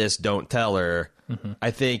end this, don't tell her. Mm-hmm.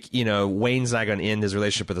 I think, you know, Wayne's not going to end his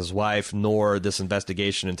relationship with his wife, nor this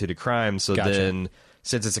investigation into the crime. So then,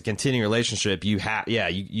 since it's a continuing relationship, you have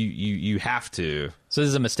to. So this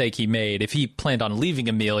is a mistake he made. If he planned on leaving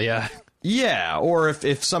Amelia. Yeah, or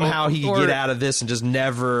if somehow he could get out of this and just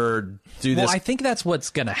never do this. Well, I think that's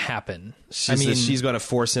what's going to happen. She's going to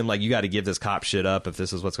force him, like, you got to give this cop shit up if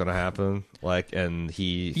this is what's going to happen. Like, and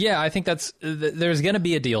he... Yeah, I think there's going to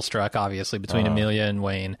be a deal struck, obviously, between Amelia and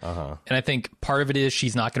Wayne. And I think part of it is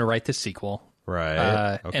she's not going to write this sequel.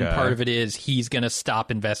 Right. Okay. And part of it is he's going to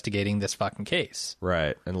stop investigating this fucking case.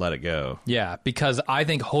 Right, and let it go. Yeah, because I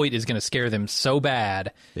think Hoyt is going to scare them so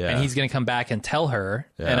bad, and he's going to come back and tell her,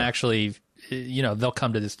 and actually, you know, they'll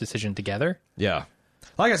come to this decision together. Yeah.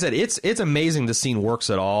 Like I said, it's amazing this scene works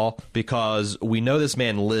at all, because we know this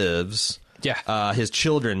man lives. Yeah. His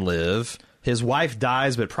children live. His wife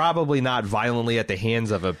dies, but probably not violently at the hands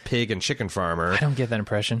of a pig and chicken farmer. I don't get that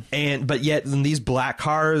impression. But yet, when these black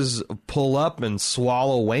cars pull up and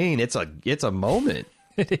swallow Wayne, it's a moment.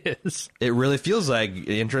 It is. It really feels like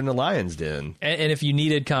entering the lion's den. And if you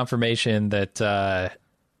needed confirmation that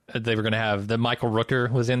they were going to have the Michael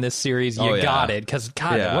Rooker was in this series. You got it, because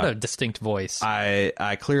God, what a distinct voice.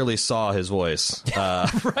 I clearly saw his voice.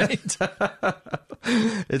 Right.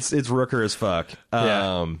 It's Rooker as fuck.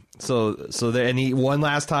 And he one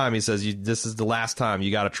last time he says, "This is the last time.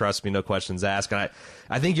 You got to trust me. No questions asked." And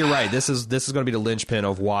I think you're right. This is going to be the linchpin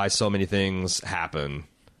of why so many things happen.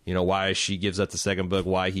 You know, why she gives up the second book,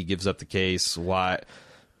 why he gives up the case, why.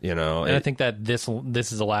 You know, and I think that this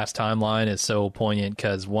is the last timeline is so poignant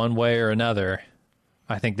because one way or another,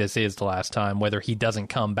 I think this is the last time, whether he doesn't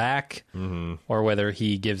come back or whether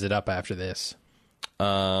he gives it up after this.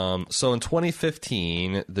 So in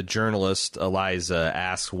 2015, the journalist Eliza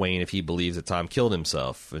asks Wayne if he believes that Tom killed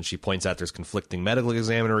himself, and she points out there's conflicting medical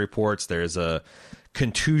examiner reports. There's a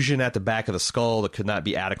contusion at the back of the skull that could not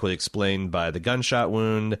be adequately explained by the gunshot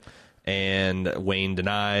wound. And Wayne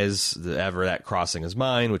denies ever that crossing his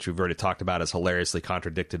mind, which we've already talked about as hilariously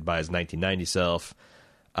contradicted by his 1990 self.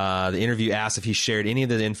 The interview asks if he shared any of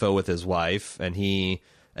the info with his wife, and he,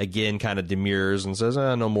 again, kind of demurs and says,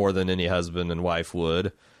 no more than any husband and wife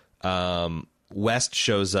would. West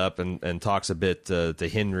shows up and talks a bit to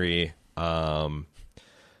Henry, and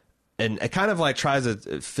it kind of like tries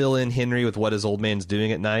to fill in Henry with what his old man's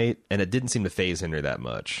doing at night, and it didn't seem to faze Henry that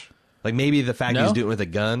much. Like, maybe the fact he's doing it with a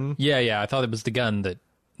gun. Yeah, I thought it was the gun that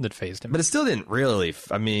fazed him. But it still didn't really,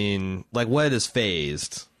 I mean, like, what is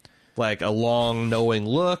phased? Like, a long, knowing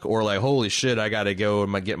look? Or like, holy shit, I gotta go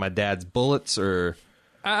and get my dad's bullets? Or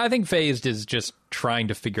I think phased is just trying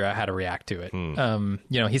to figure out how to react to it. You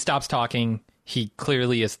know, he stops talking. He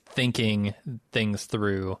clearly is thinking things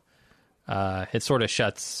through. It sort of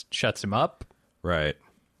shuts him up. Right.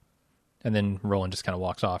 And then Roland just kind of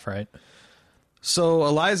walks off, right? So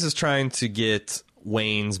Eliza's trying to get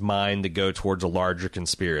Wayne's mind to go towards a larger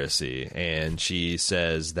conspiracy, and she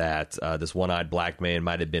says that this one-eyed black man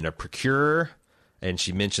might have been a procurer, and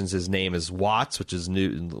she mentions his name as Watts, which is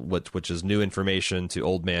new information to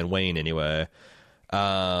old man Wayne anyway.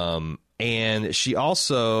 And she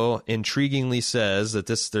also intriguingly says that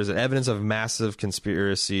there's an evidence of massive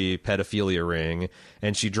conspiracy pedophilia ring,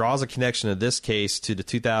 and she draws a connection of this case to the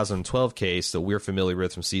 2012 case that we're familiar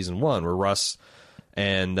with from season 1, where Russ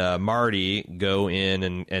and Marty go in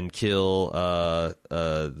and kill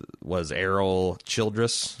was Errol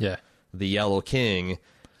Childress, the Yellow King.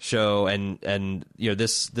 Show and you know,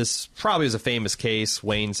 this probably is a famous case.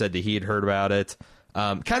 Wayne said that he had heard about it,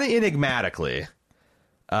 kind of enigmatically.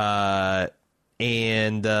 She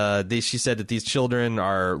said that these children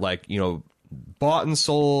are, like, you know, bought and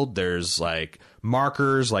sold. There's like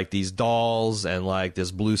markers, like these dolls, and like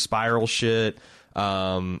this blue spiral shit.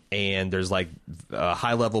 And there's like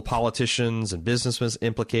high level politicians and businessmen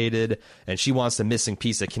implicated. And she wants the missing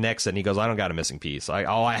piece that connects it. And he goes, I don't got a missing piece.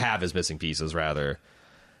 All I have is missing pieces, rather.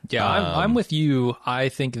 Yeah, I'm with you. I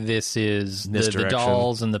think this is the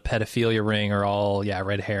dolls and the pedophilia ring are all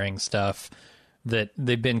red herring stuff that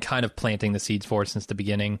they've been kind of planting the seeds for since the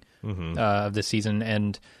beginning of this season.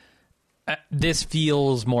 And this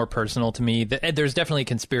feels more personal to me. There's definitely a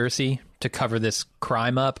conspiracy to cover this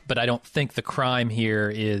crime up, but I don't think the crime here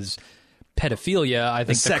is pedophilia. I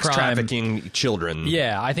think sex trafficking children.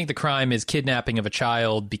 Yeah, I think the crime is kidnapping of a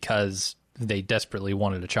child because they desperately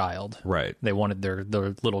wanted a child. Right. They wanted their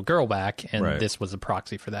little girl back, and this was a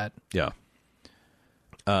proxy for that. Yeah.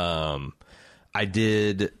 I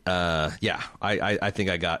did. I think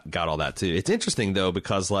I got all that too. It's interesting though,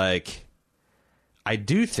 because like, I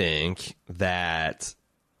do think that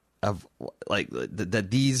that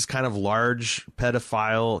these kind of large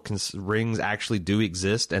pedophile rings actually do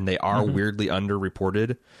exist, and they are weirdly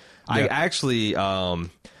underreported. Yeah. I actually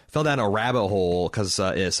fell down a rabbit hole because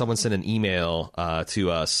someone sent an email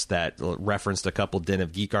to us that referenced a couple Den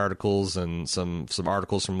of Geek articles and some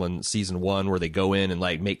articles from season 1 where they go in and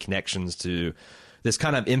like make connections to this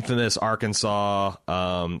kind of infamous Arkansas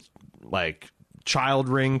like child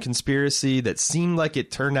ring conspiracy that seemed like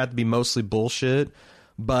it turned out to be mostly bullshit.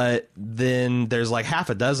 But then there's like half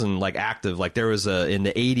a dozen like active, like there was in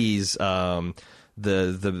the 80s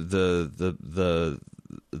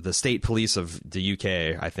the state police of the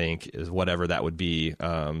UK, I think, is whatever that would be.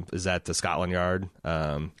 Is that the Scotland Yard?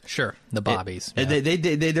 Sure, the Bobbies.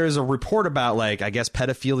 There's a report about, like, I guess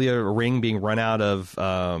pedophilia ring being run out of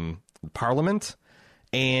Parliament,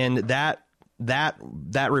 and that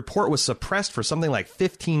report was suppressed for something like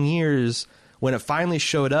 15 years. When it finally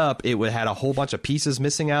showed up, it had a whole bunch of pieces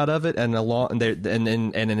missing out of it, and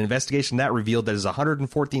an investigation that revealed there's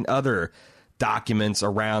 114 other documents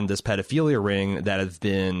around this pedophilia ring that have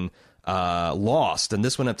been lost, and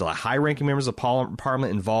this went up to high-ranking members of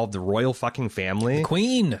Parliament, involved the royal fucking family. The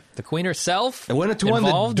Queen herself. It went up to one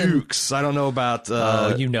of the dukes. I don't know about.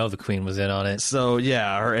 The Queen was in on it. So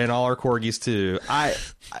yeah, and all our corgis too.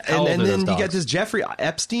 And then you got this Jeffrey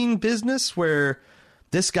Epstein business where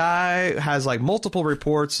this guy has like multiple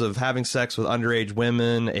reports of having sex with underage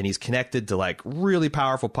women, and he's connected to like really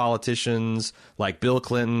powerful politicians like Bill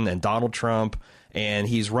Clinton and Donald Trump. And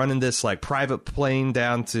he's running this like private plane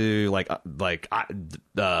down to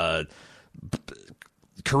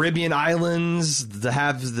Caribbean islands to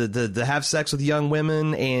have sex with young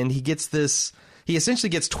women. And he essentially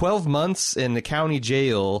gets 12 months in the county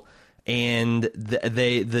jail. And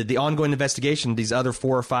the ongoing investigation, these other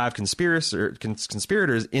 4 or 5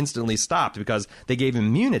 conspirators instantly stopped because they gave him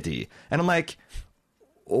immunity. And I'm like,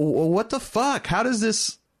 what the fuck? How does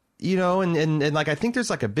this, and like, I think there's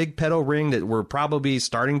like a big pedo ring that we're probably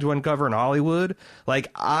starting to uncover in Hollywood. Like,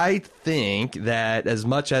 I think that as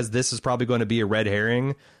much as this is probably going to be a red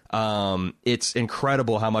herring, it's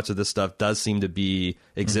incredible how much of this stuff does seem to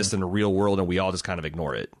exist in the real world, and we all just kind of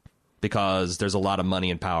ignore it. Because there's a lot of money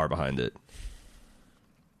and power behind it.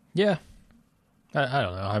 Yeah, I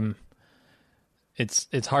don't know.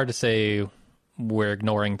 It's hard to say we're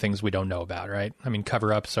ignoring things we don't know about, right? I mean,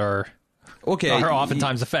 cover-ups are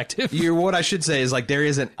oftentimes effective. What I should say is like there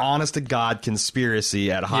is an honest-to-God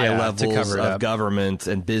conspiracy at high levels of government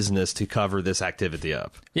and business to cover this activity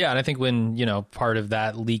up. Yeah, and I think when part of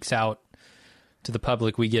that leaks out to the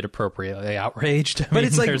public, we get appropriately outraged. I mean,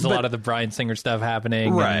 it's like, there's a lot of the Bryan Singer stuff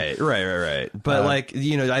happening. Right. But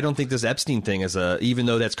I don't think this Epstein thing is even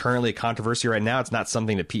though that's currently a controversy right now, it's not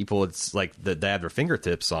something that people, it's like that they have their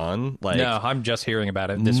fingertips on. Like, no, I'm just hearing about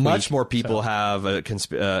it this week. Much more people have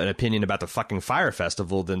an opinion about the fucking Fire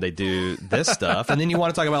Festival than they do this stuff. And then you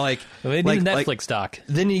want to talk about they need Netflix stock.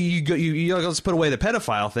 Then you let's put away the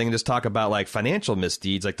pedophile thing and just talk about like financial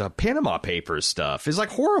misdeeds, like the Panama Papers stuff is like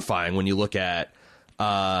horrifying when you look at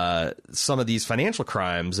some of these financial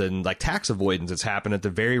crimes and like tax avoidance that's happened at the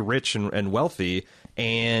very rich and wealthy,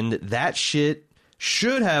 and that shit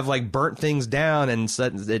should have like burnt things down, and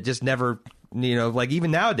it just never, like even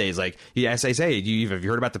nowadays, like as I say, have you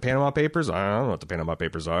heard about the Panama Papers? I don't know what the Panama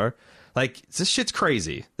Papers are. Like, this shit's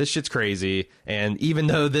crazy. And even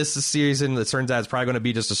though this season, it turns out it's probably going to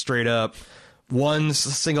be just a straight up one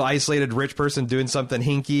single isolated rich person doing something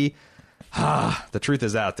hinky. The truth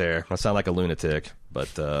is out there. I sound like a lunatic, but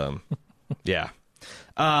yeah.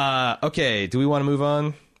 Okay, do we want to move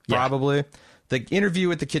on? Yeah. Probably. The interview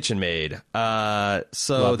with the kitchen maid.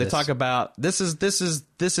 So they talk about this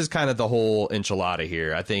is kind of the whole enchilada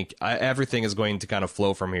here. I think everything is going to kind of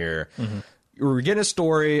flow from here. Mm-hmm. We're getting a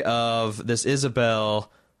story of this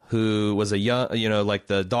Isabel, who was a young, like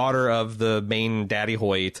the daughter of the main daddy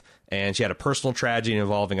Hoyt, and she had a personal tragedy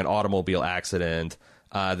involving an automobile accident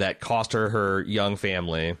that cost her young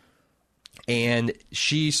family, and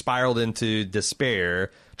she spiraled into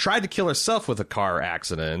despair, tried to kill herself with a car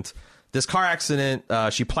accident. This car accident,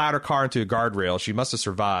 she plowed her car into a guardrail. She must have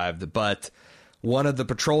survived, but one of the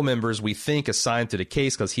patrol members we think assigned to the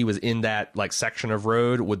case, because he was in that like section of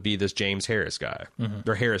road, would be this James Harris guy,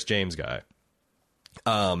 or Harris James guy.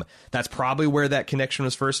 That's probably where that connection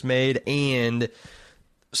was first made, and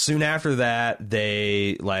soon after that,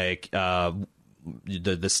 they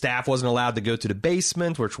the staff wasn't allowed to go to the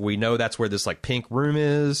basement, which we know that's where this like pink room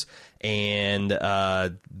is, and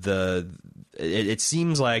it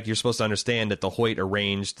seems like you're supposed to understand that the Hoyt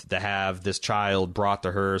arranged to have this child brought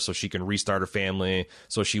to her so she can restart her family,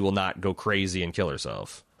 so she will not go crazy and kill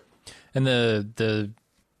herself. And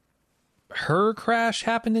her crash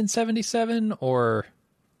happened in 1977, or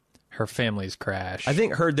her family's crash? I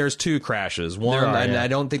think there's 2 crashes. One, and I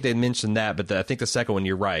don't think they mentioned that, but I think the second one,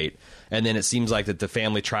 you're right. And then it seems like that the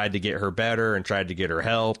family tried to get her better and tried to get her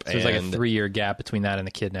help. So there's like a 3-year gap between that and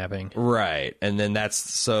the kidnapping. Right. And then that's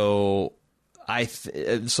so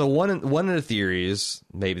one of the theories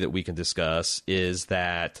maybe that we can discuss is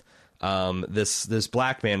that this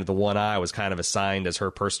black man with the one eye was kind of assigned as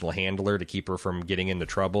her personal handler to keep her from getting into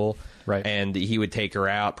trouble. Right. And he would take her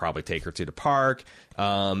out, probably take her to the park,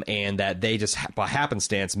 and that they just by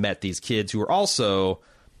happenstance met these kids who were also,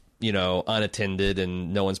 unattended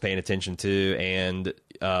and no one's paying attention to. And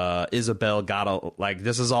Isabel got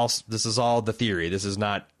this is all the theory. This is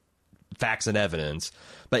not facts and evidence.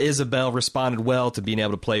 But Isabel responded well to being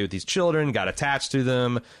able to play with these children, got attached to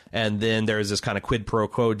them, and then there's this kind of quid pro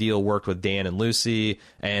quo deal, worked with Dan and Lucy,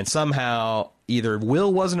 and somehow either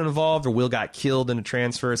Will wasn't involved or Will got killed in a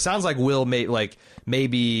transfer. It sounds like Will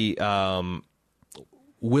maybe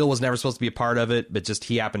Will was never supposed to be a part of it, but just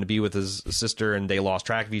he happened to be with his sister, and they lost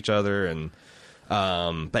track of each other, and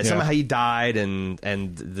But somehow he died, and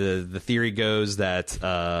the theory goes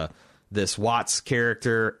that this Watts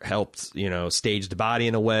character helped, stage the body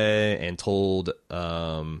in a way and told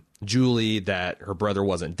Julie that her brother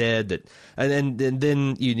wasn't dead. And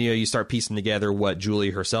then you start piecing together what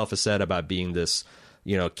Julie herself has said about being this,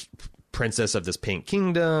 princess of this pink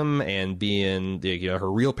kingdom and being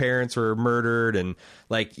her real parents were murdered, and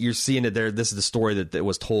like you're seeing it there. This is the story that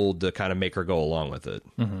was told to kind of make her go along with it.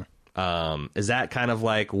 Is that kind of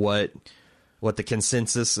like what the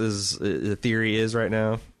consensus is, the theory is right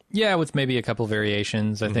now? Yeah, with maybe a couple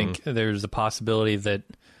variations. I think there's a possibility that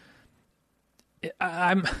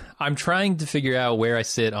I'm trying to figure out where I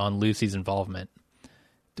sit on Lucy's involvement.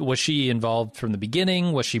 Was she involved from the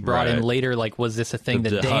beginning? Was she brought in later? Like, was this a thing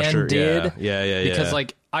that Dan did? Yeah. Because,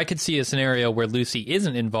 like, I could see a scenario where Lucy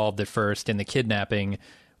isn't involved at first in the kidnapping,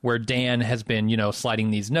 where Dan has been,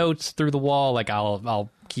 sliding these notes through the wall, like, I'll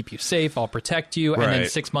keep you safe, I'll protect you. And then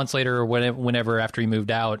 6 months later or whenever after he moved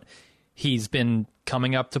out, he's been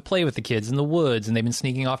coming up to play with the kids in the woods, and they've been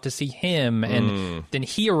sneaking off to see him. And then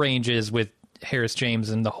he arranges with Harris James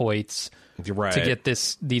and the Hoyts to get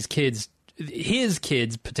these kids, his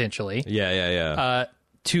kids potentially, to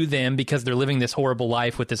them, because they're living this horrible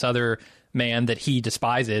life with this other man that he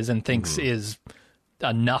despises and thinks is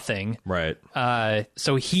a nothing. Right.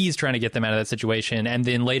 So he's trying to get them out of that situation, and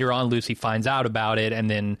then later on Lucy finds out about it, and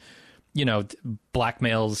then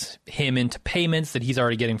blackmails him into payments that he's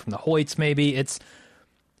already getting from the Hoyts. Maybe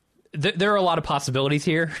there are a lot of possibilities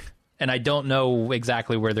here. And I don't know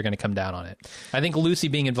exactly where they're going to come down on it. I think Lucy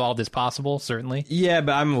being involved is possible, certainly. Yeah,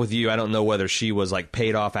 but I'm with you. I don't know whether she was like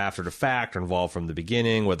paid off after the fact or involved from the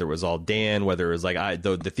beginning, whether it was all Dan, whether it was like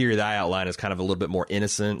the theory that I outlined is kind of a little bit more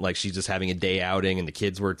innocent. Like she's just having a day outing and the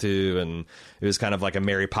kids were too. And it was kind of like a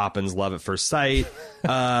Mary Poppins love at first sight.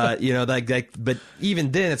 But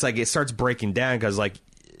even then it's like it starts breaking down because like,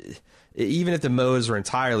 even if the Moes were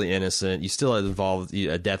entirely innocent, you still involved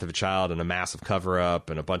a death of a child and a massive cover-up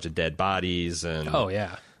and a bunch of dead bodies. And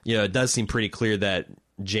it does seem pretty clear that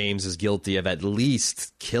James is guilty of at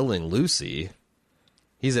least killing Lucy.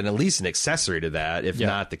 He's at least an accessory to that, if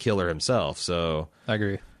not the killer himself. So I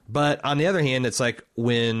agree. But on the other hand, it's like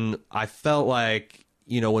when I felt like,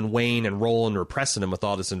 when Wayne and Roland were pressing him with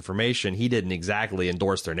all this information, he didn't exactly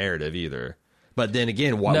endorse their narrative either. But then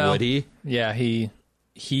again, would he? Yeah,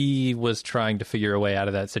 he was trying to figure a way out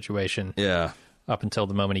of that situation. Yeah. Up until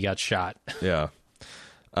the moment he got shot. Yeah.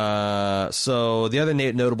 So the other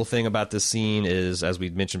notable thing about this scene is, as we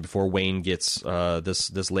mentioned before, Wayne gets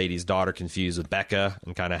this lady's daughter confused with Becca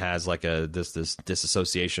and kind of has like this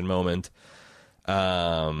disassociation moment.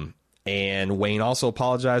 And Wayne also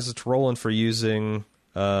apologizes to Roland for using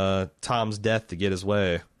Tom's death to get his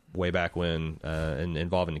way back when, and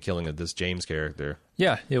involving the killing of this James character.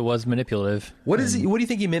 Yeah, it was manipulative. What do you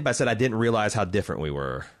think he meant by said, I didn't realize how different we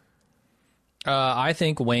were? I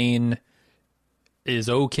think Wayne is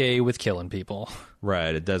okay with killing people.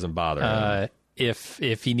 Right, it doesn't bother him. If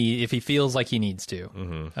he feels like he needs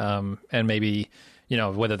to. And maybe,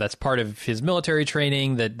 whether that's part of his military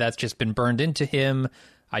training, that's just been burned into him,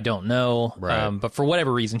 I don't know. Right. But for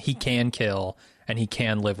whatever reason, he can kill and he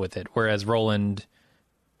can live with it, whereas Roland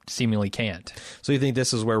seemingly can't. So you think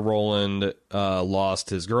this is where Roland lost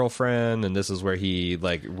his girlfriend, and this is where he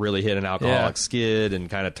like really hit an alcoholic skid and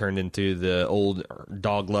kind of turned into the old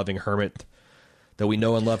dog-loving hermit that we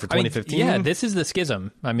know and love for 2015? This is the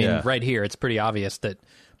schism. Right here, it's pretty obvious that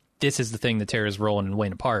this is the thing that tears Roland and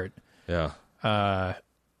Wayne apart. Yeah.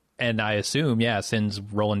 And I assume, sends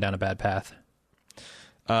Roland down a bad path.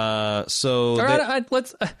 I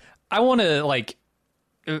want to like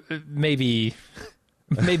maybe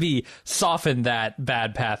soften that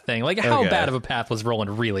bad path thing. Like, how bad of a path was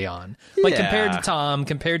Roland really on? Like, compared to Tom,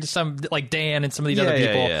 compared to some, like, Dan and some of these other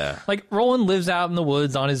people. Yeah. Like, Roland lives out in the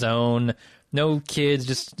woods on his own. No kids,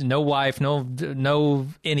 just no wife, no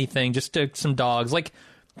anything, just some dogs. Like,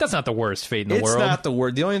 that's not the worst fate in the world. It's not the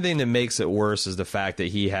worst. The only thing that makes it worse is the fact that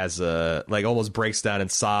he has almost breaks down and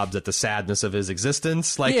sobs at the sadness of his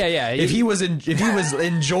existence. Like, if he was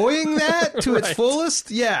enjoying that to its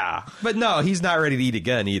fullest, but no, he's not ready to eat a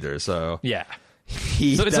gun either. So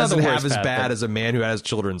he doesn't have as bad as a man who has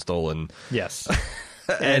children stolen. Yes.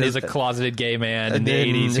 And is a closeted gay man in the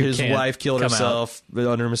 80s. His wife killed herself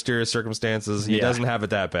under mysterious circumstances. He doesn't have it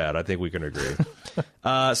that bad. I think we can agree.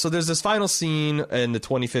 So there's this final scene in the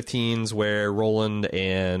 2015s where Roland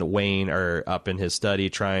and Wayne are up in his study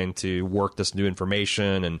trying to work this new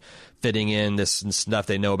information and fitting in this stuff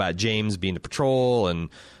they know about James being the patrol, and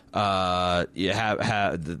you have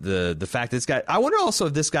the fact that this guy. I wonder also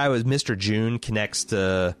if this guy was Mr. June connects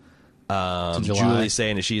to Julie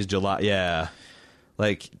saying that she's July. Yeah.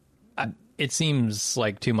 Like, it seems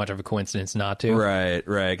like too much of a coincidence not to. right,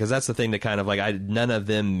 because that's the thing that kind of like none of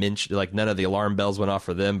them mentioned, like none of the alarm bells went off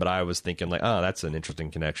for them, but I was thinking like, oh, that's an interesting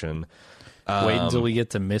connection. Wait until we get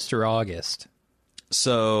to Mr. August.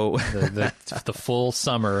 So the full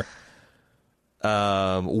summer.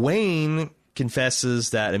 Wayne confesses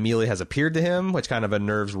that Amelia has appeared to him, which kind of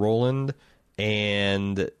unnerves Roland.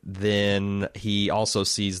 And then he also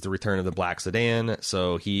sees the return of the black sedan.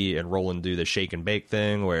 So he and Roland do the shake and bake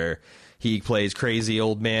thing where he plays crazy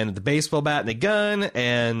old man with the baseball bat and a gun.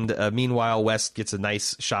 And meanwhile, West gets a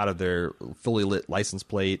nice shot of their fully lit license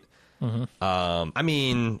plate. Mm-hmm. I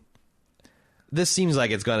mean, this seems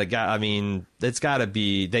like it's gonna. I mean, it's got to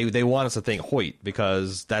be. They want us to think Hoyt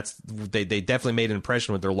because they definitely made an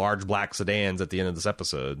impression with their large black sedans at the end of this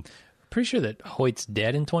episode. Pretty sure that Hoyt's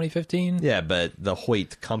dead in 2015. Yeah, but the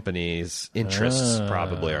Hoyt company's interests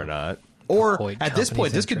probably are not. Or at this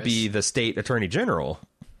point, this could be the state attorney general.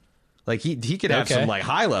 Like he could have some like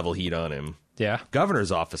high level heat on him. Yeah,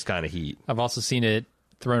 governor's office kind of heat. I've also seen it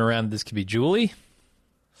thrown around. This could be Julie.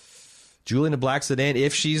 Julie in a black sedan,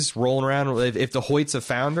 if she's rolling around, if the Hoyts have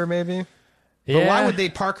found her, maybe. Yeah. But why would they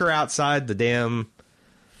park her outside the damn?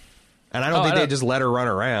 And I don't think they'd just let her run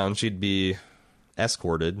around. She'd be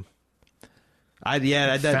escorted.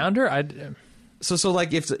 Found her. So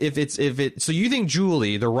like if so you think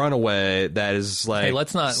Julie the runaway that is like, hey,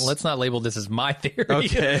 let's not label this as my theory.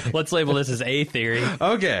 Okay. Let's label this as a theory.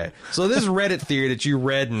 Okay, so this Reddit theory that you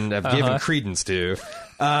read and have given credence to.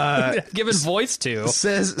 Given voice to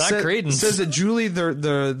credence. Says that Julie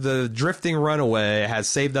the drifting runaway has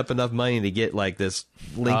saved up enough money to get like this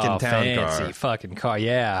Lincoln Town car, fucking car,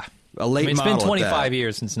 yeah. A late it's model been 25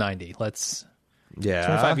 years since 90.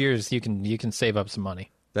 25 years. You can save up some money.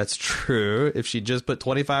 That's true. If she just put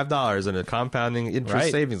 $25 in a compounding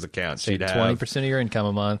interest savings account, she'd have 20% of your income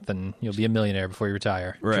a month, and you'll be a millionaire before you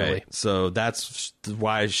retire. Right. Julie. So that's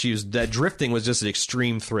why that drifting was just an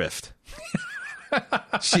extreme thrift.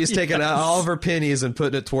 She's taking all of her pennies and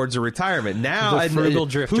putting it towards her retirement. Now, the frugal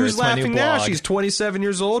drifter. Who's laughing now? She's 27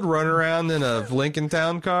 years old, running around in a Lincoln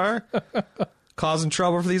Town car, causing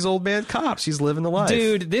trouble for these old man cops. She's living the life.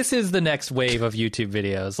 Dude, this is the next wave of YouTube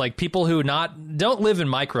videos. Like people who don't live in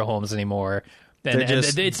micro homes anymore. And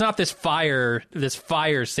it's not this fire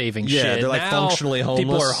saving shit. Yeah, they're like now, functionally homeless.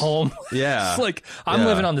 People are home. Yeah. It's like I'm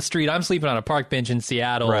living on the street. I'm sleeping on a park bench in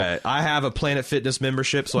Seattle. Right. I have a Planet Fitness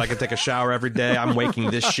membership so I can take a shower every day. I'm making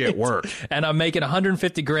this shit work. And I'm making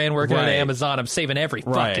 $150,000 working at Amazon. I'm saving every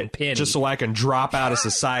fucking penny. Just so I can drop out of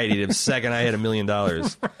society the second I hit $1 million.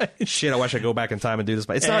 Shit, I wish I could go back in time and do this.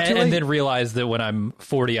 But it's not too late. And then realize that when I'm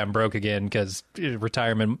 40, I'm broke again because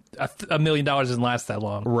retirement, $1 million doesn't last that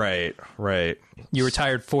long. Right. You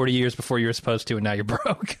retired 40 years before you were supposed to, and now you're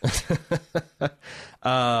broke.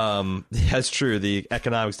 That's true. The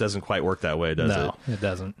economics doesn't quite work that way, does it? No, it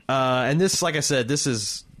doesn't. And this, like I said, this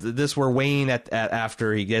is where Wayne,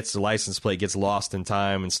 after he gets the license plate, gets lost in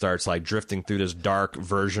time and starts like drifting through this dark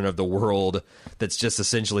version of the world that's just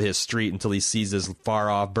essentially his street until he sees this far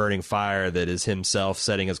off burning fire that is himself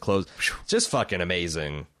setting his clothes. Just fucking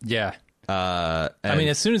amazing. Yeah. I mean,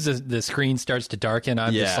 as soon as the screen starts to darken,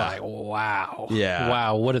 I'm just like, wow. Yeah.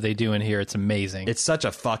 Wow, what are they doing here? It's amazing. It's such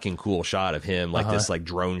a fucking cool shot of him, like this like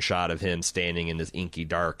drone shot of him standing in this inky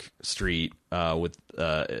dark street it's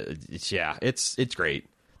great.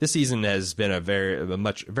 This season has been very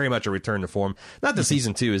much a return to form. Not that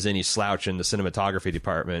season 2 is any slouch in the cinematography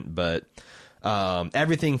department, but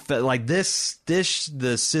everything like this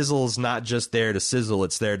the sizzle's not just there to sizzle,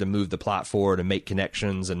 it's there to move the plot forward and make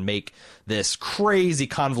connections and make this crazy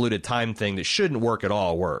convoluted time thing that shouldn't work at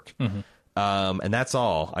all work. And that's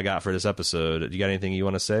all I got for this episode. You got anything you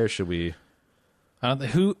want to say, or should we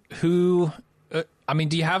I mean,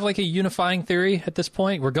 do you have like a unifying theory at this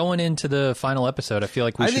point? We're going into the final episode. I feel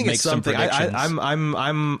like we should make some predictions.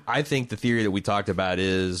 I think the theory that we talked about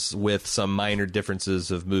is, with some minor differences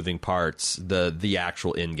of moving parts, the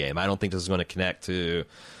actual end game. I don't think this is going to connect to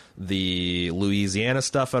the Louisiana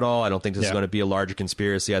stuff at all. I don't think this is going to be a larger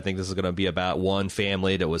conspiracy. I think this is going to be about one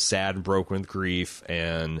family that was sad and broken with grief,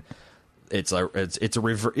 and it's a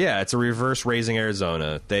reverse Raising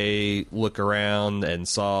Arizona. They look around and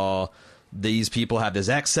saw these people have this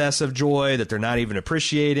excess of joy that they're not even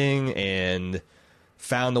appreciating, and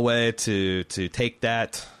found the way to take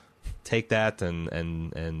that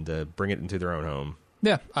and bring it into their own home.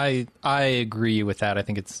 Yeah, I agree with that. I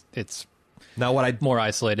think it's now what I more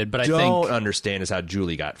isolated, but I don't think understand is how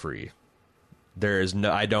Julie got free.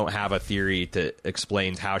 I don't have a theory to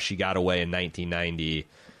explain how she got away in 1990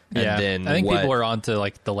 And Yeah, then I think people are onto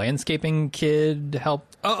like the landscaping kid help.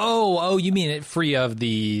 Oh, you mean it free of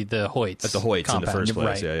the Hoyts? At the Hoyts compound. in the first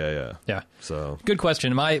place. Right. Yeah. So good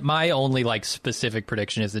question. My only like specific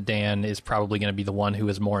prediction is that Dan is probably going to be the one who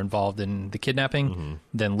is more involved in the kidnapping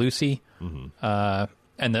than Lucy, and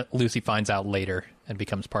that Lucy finds out later and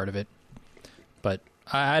becomes part of it. But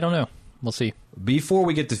I don't know. We'll see. Before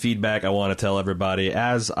we get to feedback, I want to tell everybody,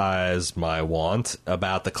 as my wont,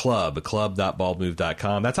 about the club,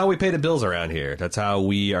 club.baldmove.com. That's how we pay the bills around here. That's how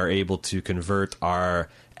we are able to convert our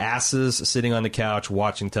asses sitting on the couch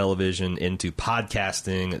watching television into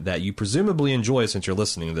podcasting that you presumably enjoy since you're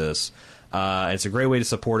listening to this. It's a great way to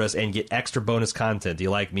support us and get extra bonus content. Do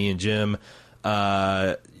you like me and Jim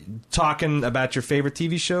talking about your favorite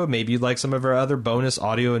TV show? Maybe you'd like some of our other bonus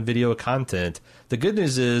audio and video content. The good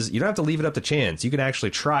news is you don't have to leave it up to chance. You can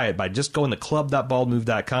actually try it by just going to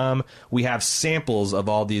club.baldmove.com. We have samples of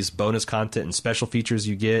all these bonus content and special features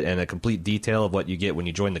you get and a complete detail of what you get when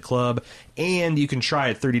you join the club. And you can try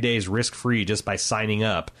it 30 days risk-free just by signing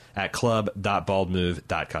up at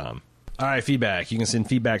club.baldmove.com. All right, feedback. You can send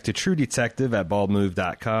feedback to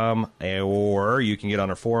truedetective@baldmove.com, or you can get on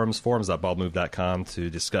our forums, forums.baldmove.com, to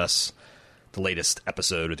discuss the latest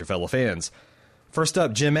episode with your fellow fans. First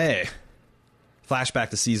up, Jim A. Flashback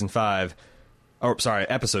to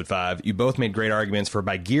episode 5. You both made great arguments for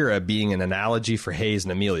Bagheera being an analogy for Hayes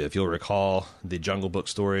and Amelia. If you'll recall the Jungle Book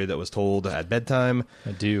story that was told at bedtime.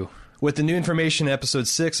 I do. With the new information in episode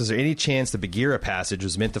 6, is there any chance the Bagheera passage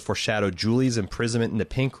was meant to foreshadow Julie's imprisonment in the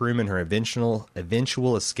Pink Room and her eventual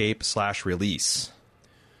escape/release?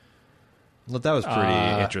 Well, that was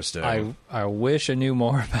pretty interesting. I wish I knew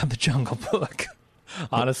more about the Jungle Book.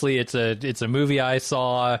 Honestly, it's a movie I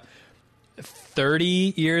saw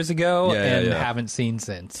 30 years ago and haven't seen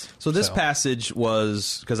since. So this passage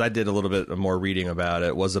was, because I did a little bit more reading about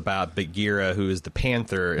it, was about Bagheera, who is the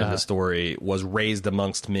panther in the story, was raised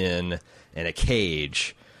amongst men in a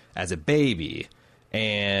cage as a baby.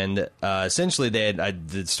 And essentially,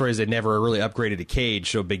 the stories they never really upgraded a cage.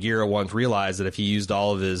 So Bagheera once realized that if he used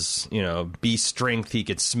all of his beast strength, he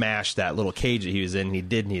could smash that little cage that he was in. He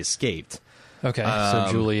did, and he escaped. Okay, so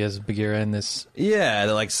Julie is Bagheera in this.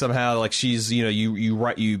 Yeah, like somehow, like she's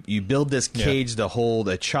you build this cage to hold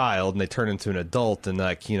a child, and they turn into an adult, and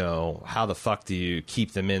how the fuck do you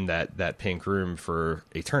keep them in that pink room for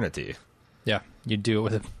eternity? Yeah, you do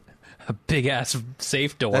it with a big ass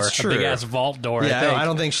safe door. That's true. A big ass vault door. Yeah, I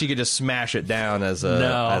don't think she could just smash it down as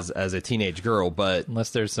a teenage girl, but unless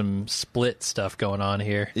there's some split stuff going on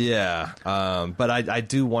here. Yeah, but I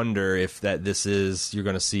do wonder if this is, you're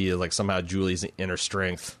going to see like somehow Julie's inner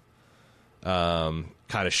strength kind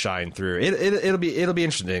of shine through. It'll be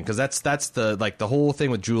interesting, because that's the whole thing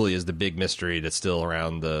with Julie is the big mystery that's still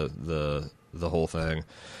around the whole thing.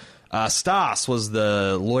 Stas was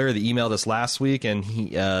the lawyer that emailed us last week, and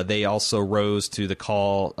they also rose to the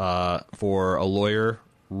call for a lawyer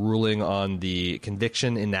ruling on the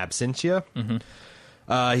conviction in absentia.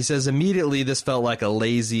 Mm-hmm. He says, immediately this felt like a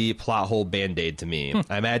lazy plot hole Band-Aid to me.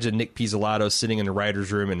 I imagine Nick Pizzolatto sitting in the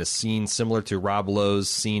writer's room in a scene similar to Rob Lowe's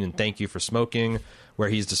scene in Thank You for Smoking, where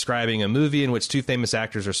he's describing a movie in which two famous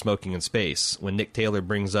actors are smoking in space. When Nick Taylor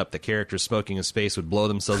brings up the characters smoking in space would blow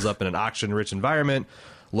themselves up in an oxygen-rich environment,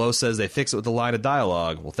 Lowe says they fix it with a line of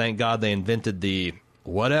dialogue. Well, thank God they invented the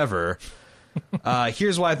whatever.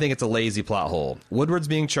 Here's why I think it's a lazy plot hole. Woodward's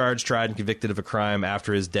being charged, tried, and convicted of a crime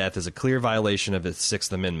after his death is a clear violation of his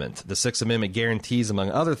Sixth Amendment. The Sixth Amendment guarantees, among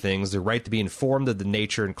other things, the right to be informed of the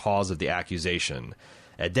nature and cause of the accusation.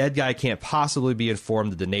 A dead guy can't possibly be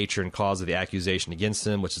informed of the nature and cause of the accusation against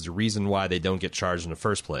him, which is the reason why they don't get charged in the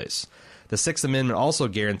first place. The Sixth Amendment also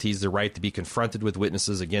guarantees the right to be confronted with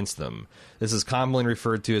witnesses against them. This is commonly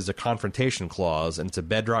referred to as the Confrontation Clause, and it's a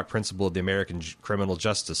bedrock principle of the American criminal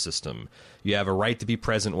justice system. You have a right to be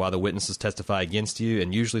present while the witnesses testify against you,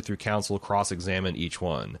 and usually through counsel cross-examine each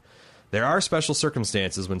one. There are special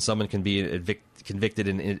circumstances when someone can be convicted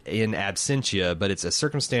in absentia, but it's a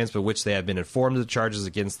circumstance by which they have been informed of the charges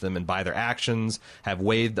against them and by their actions have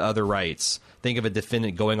waived other rights. Think of a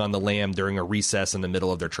defendant going on the lam during a recess in the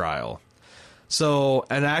middle of their trial. So,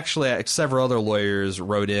 and actually several other lawyers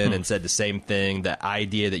wrote in and said the same thing. The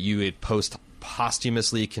idea that you would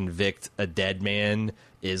posthumously convict a dead man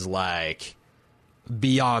is like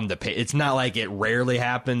beyond the pay. It's not like it rarely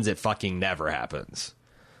happens. It fucking never happens.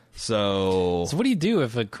 So what do you do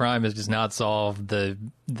if a crime is just not solved? The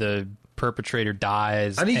perpetrator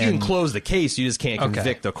dies. I think you can close the case. You just can't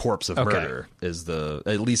convict a corpse of murder. Is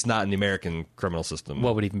at least not in the American criminal system.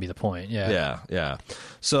 What would even be the point? Yeah.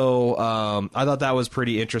 So I thought that was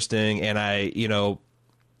pretty interesting, and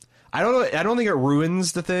I don't know. I don't think it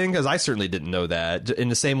ruins the thing, because I certainly didn't know that. In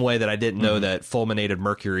the same way that I didn't know that fulminated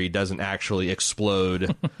mercury doesn't actually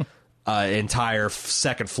explode entire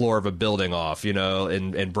second floor of a building off,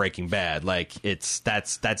 in Breaking Bad. Like,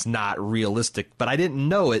 that's not realistic. But I didn't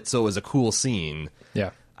know it, so it was a cool scene.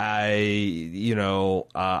 Yeah.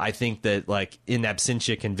 I think that, like, in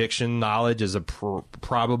absentia conviction knowledge is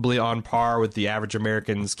probably on par with the average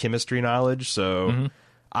American's chemistry knowledge. So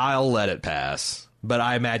I'll let it pass. But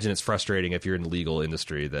I imagine it's frustrating if you're in the legal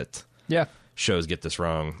industry that shows get this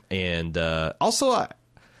wrong. And also,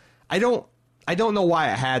 I don't know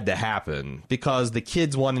why it had to happen, because the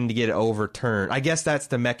kids wanting to get it overturned. I guess that's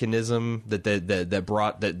the mechanism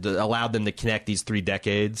that allowed them to connect these 3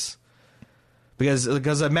 decades.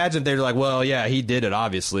 Because imagine they're like, well, yeah, he did it,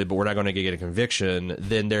 obviously, but we're not going to get a conviction.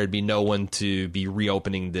 Then there'd be no one to be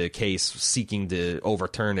reopening the case seeking to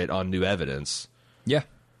overturn it on new evidence. Yeah.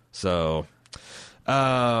 So,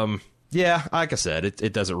 yeah, like I said,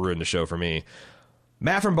 it doesn't ruin the show for me.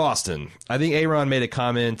 Matt from Boston. I think A.Ron made a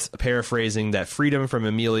comment paraphrasing that freedom from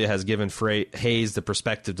Amelia has given Hayes the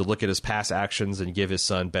perspective to look at his past actions and give his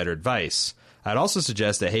son better advice. I'd also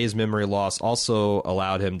suggest that Hayes' memory loss also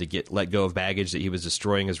allowed him to let go of baggage that he was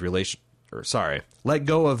destroying his let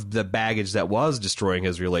go of the baggage that was destroying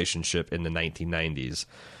his relationship in the 1990s.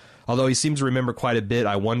 Although he seems to remember quite a bit,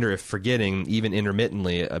 I wonder if forgetting, even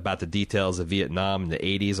intermittently, about the details of Vietnam in the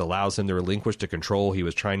 80s allows him to relinquish the control he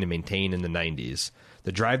was trying to maintain in the 90s.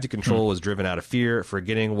 The drive to control was driven out of fear.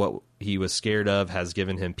 Forgetting what he was scared of has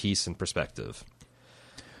given him peace and perspective.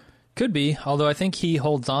 Could be, although I think he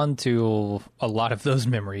holds on to a lot of those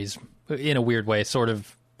memories in a weird way, sort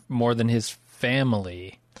of more than his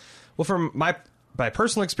family. Well, from my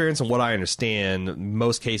personal experience and what I understand,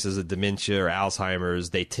 most cases of dementia or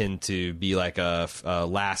Alzheimer's, they tend to be like a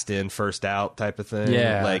last in, first out type of thing.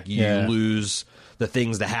 Yeah, like you lose the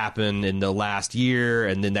things that happened in the last year,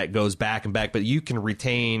 and then that goes back and back. But you can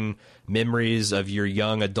retain memories of your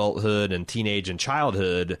young adulthood and teenage and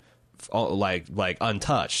childhood like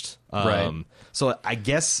untouched. Right. So I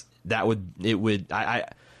guess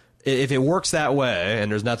if it works that way,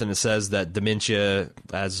 and there's nothing that says that dementia,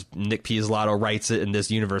 as Nick Pizzolatto writes it in this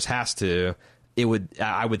universe, has to,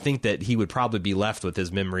 I would think that he would probably be left with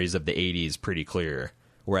his memories of the 80s pretty clear,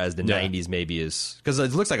 whereas the 90s maybe is, because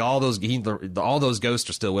it looks like all those ghosts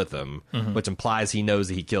are still with him, which implies he knows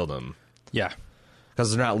that he killed them. Yeah,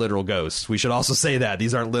 because they're not literal ghosts. We should also say that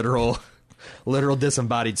these aren't literal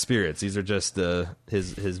disembodied spirits. These are just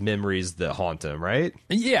his memories that haunt him, right?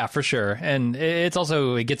 Yeah, for sure. And it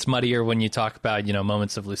gets muddier when you talk about,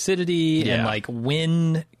 moments of lucidity and like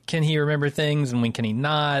when can he remember things and when can he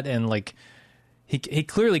not, and like he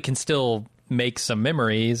clearly can still make some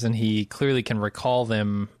memories, and he clearly can recall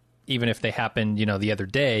them even if they happened, the other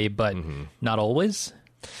day, but not always.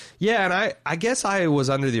 Yeah, and I guess I was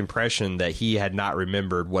under the impression that he had not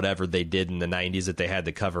remembered whatever they did in the 90s that they had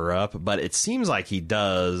to cover up, but it seems like he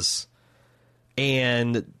does.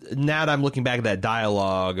 And now that I'm looking back at that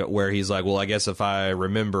dialogue where he's like, well, I guess if I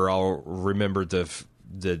remember, I'll remember to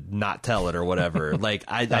not tell it or whatever. Like,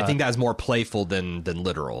 I think that's more playful than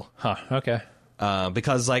literal. Huh, okay.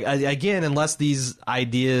 Because, like, again, unless these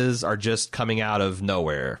ideas are just coming out of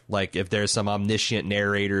nowhere, like if there's some omniscient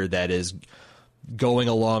narrator that is going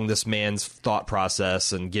along this man's thought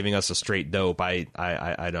process and giving us a straight dope, I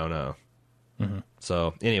don't know.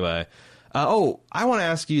 So anyway, I want to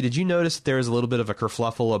ask you, did you notice that there was a little bit of a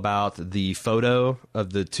kerfluffle about the photo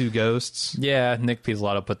of the 2 ghosts? Yeah, Nick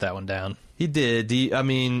Pizzolatto put that one down. He did. I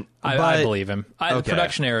believe him.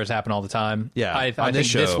 Production errors happen all the time. Yeah, I think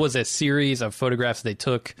this was a series of photographs they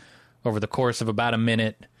took over the course of about a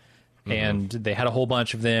minute. And they had a whole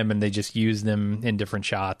bunch of them, and they just used them in different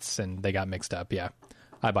shots, and they got mixed up. Yeah,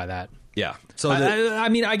 I buy that. Yeah. So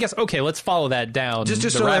I guess, okay, let's follow that down.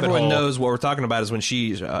 Just so everyone knows what we're talking about is when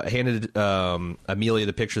she handed Amelia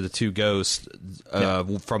the picture of the 2 ghosts,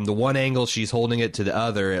 from the one angle she's holding it to the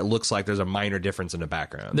other, it looks like there's a minor difference in the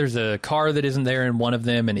background. There's a car that isn't there in one of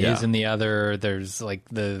them and is in the other. There's like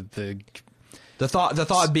The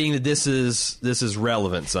thought being that this is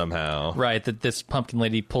relevant somehow, right? That this pumpkin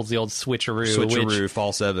lady pulls the old switcheroo,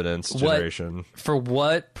 false evidence generation. For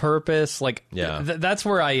what purpose? Like, that's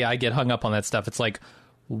where I get hung up on that stuff. It's like,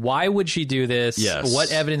 why would she do this? Yes.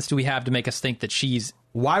 What evidence do we have to make us think that she's?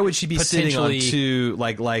 Why would she be sitting on 2,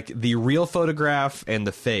 like the real photograph and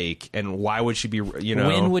the fake? And why would she be?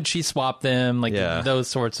 When would she swap them? Like those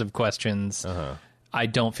sorts of questions. I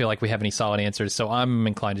don't feel like we have any solid answers, so I'm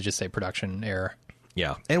inclined to just say production error.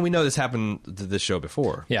 Yeah, and we know this happened to this show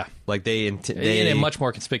before. Yeah, like they in a much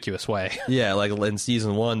more conspicuous way. Yeah, like in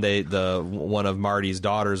season 1, one of Marty's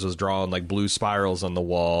daughters was drawing like blue spirals on the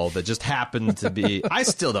wall that just happened to be. I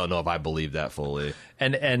still don't know if I believe that fully.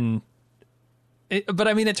 But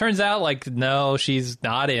I mean, it turns out like no, she's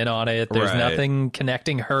not in on it. There's nothing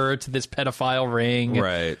connecting her to this pedophile ring.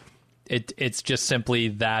 Right. It's just simply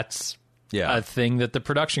that's a thing that the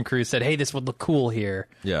production crew said. Hey, this would look cool here.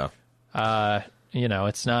 Yeah.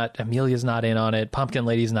 It's not. Amelia's not in on it. Pumpkin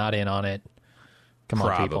Lady's not in on it. Come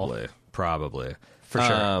on, people. Probably. For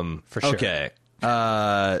sure. For sure. Okay.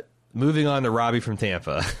 Moving on to Robbie from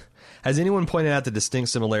Tampa. Has anyone pointed out the distinct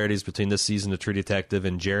similarities between this season of True Detective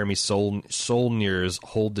and Jeremy Saulnier's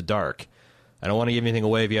Hold the Dark? I don't want to give anything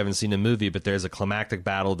away if you haven't seen the movie, but there's a climactic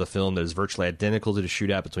battle of the film that is virtually identical to the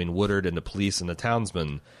shootout between Woodard and the police and the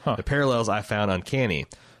townsmen. The parallels I found uncanny.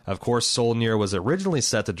 Of course, Saulnier was originally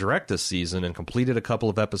set to direct this season and completed a couple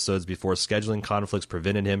of episodes before scheduling conflicts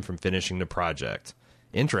prevented him from finishing the project.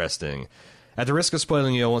 Interesting. At the risk of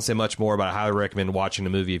spoiling you, I won't say much more, but I highly recommend watching the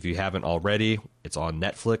movie if you haven't already. It's on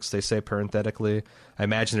Netflix, they say parenthetically. I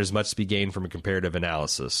imagine there's much to be gained from a comparative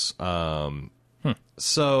analysis.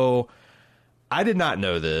 So I did not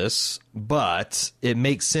know this, but it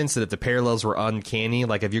makes sense that if the parallels were uncanny,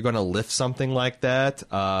 like if you're going to lift something like that,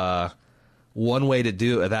 one way to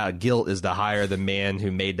do it without guilt is to hire the man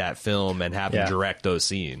who made that film and have him direct those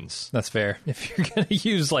scenes. That's fair. If you're going to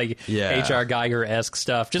use like H.R. Geiger-esque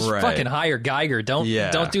stuff, just fucking hire Geiger. Don't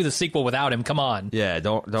do the sequel without him. Come on. Yeah,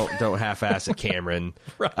 don't half-ass it, Cameron.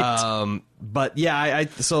 Right. But yeah,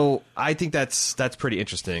 so I think that's pretty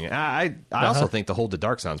interesting. I also think the Hold the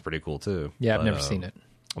Dark sounds pretty cool too. Yeah, I've never seen it.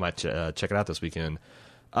 I might check it out this weekend.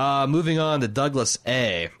 Moving on to Douglas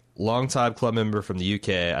A., longtime club member from the UK.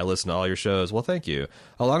 I listen to all your shows. Well, thank you.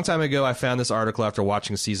 A long time ago, I found this article after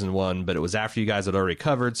watching season 1, but it was after you guys had already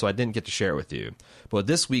covered, so I didn't get to share it with you. But with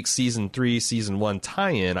this week's season 3, season 1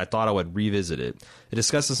 tie-in, I thought I would revisit it. It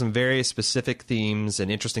discusses some very specific themes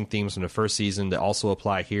and interesting themes from the first season that also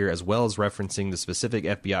apply here, as well as referencing the specific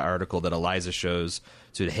FBI article that Eliza shows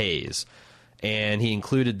to Hayes. And he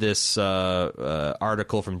included this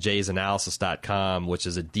article from jaysanalysis.com, which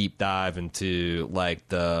is a deep dive into like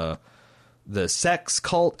the sex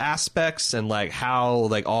cult aspects and like how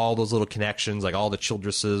like all those little connections, like all the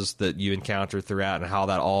Childresses that you encounter throughout, and how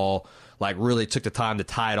that all like really took the time to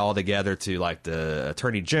tie it all together to like the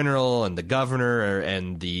Attorney General and the governor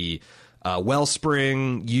and the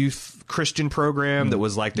Wellspring Youth Christian program that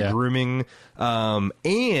was like the grooming.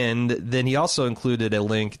 And then he also included a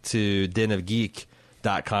link to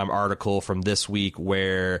denofgeek.com article from this week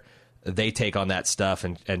where they take on that stuff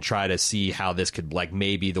and try to see how this could like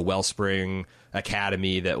maybe the Wellspring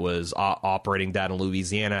Academy that was operating down in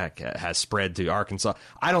Louisiana has spread to Arkansas.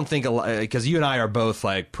 I don't think, because you and I are both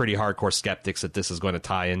like pretty hardcore skeptics that this is going to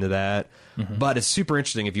tie into that. But it's super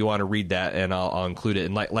interesting if you want to read that, and I'll include it.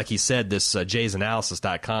 And like he said, this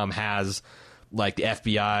jaysanalysis.com has like the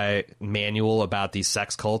FBI manual about these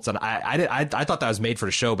sex cults, and I thought that was made for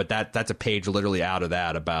the show, but that's a page literally out of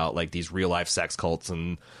that about like these real life sex cults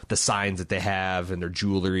and the signs that they have and their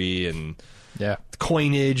jewelry and the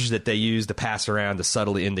coinage that they use to pass around to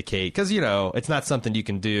subtly indicate, because it's not something you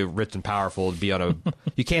can do rich and powerful to be on a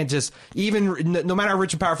you can't just, even no matter how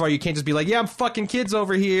rich and powerful you can't just be like, yeah, I'm fucking kids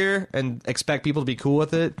over here and expect people to be cool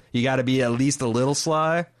with it. You got to be at least a little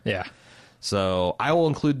sly. So I will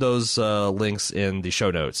include those links in the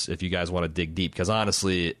show notes if you guys want to dig deep, because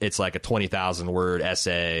honestly it's like a 20,000 word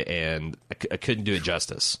essay and I couldn't do it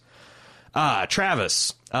justice.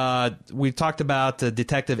 Travis, we talked about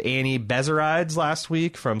Detective Annie Bezerides last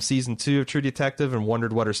week from season 2 of True Detective and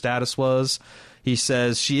wondered what her status was. He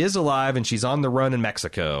says she is alive and she's on the run in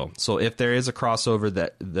Mexico. So if there is a crossover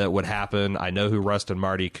that would happen, I know who Rust and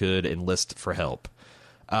Marty could enlist for help.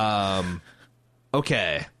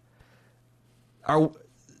 Okay. Are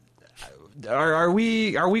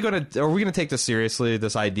we gonna take this seriously?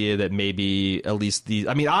 This idea that maybe at least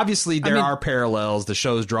obviously there are parallels. The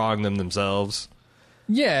show's drawing them themselves.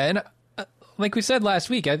 Yeah, and like we said last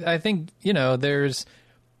week, I think there's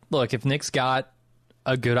if Nick's got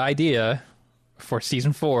a good idea for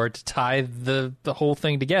season 4 to tie the whole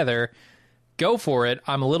thing together, go for it.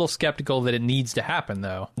 I'm a little skeptical that it needs to happen,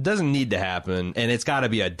 though. It doesn't need to happen, and it's got to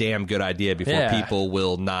be a damn good idea before people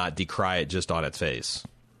will not decry it just on its face.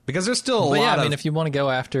 Because there's still a lot of... if you want to go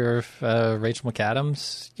after Rachel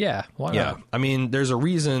McAdams, why not? Yeah, there's a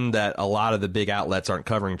reason that a lot of the big outlets aren't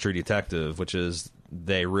covering True Detective, which is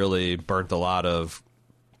they really burnt a lot of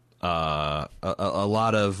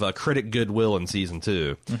critic goodwill in season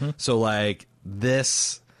 2. So, like,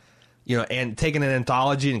 this you know, and taking an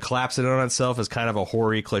anthology and collapsing it on itself is kind of a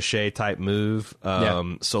hoary cliche type move.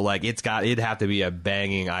 So like it'd have to be a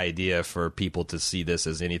banging idea for people to see this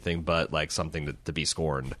as anything but like something to be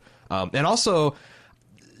scorned. And also,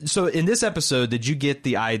 so in this episode, did you get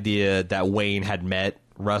the idea that Wayne had met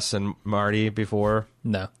Russ and Marty before?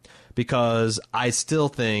 No. Because I still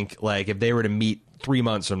think like if they were to meet 3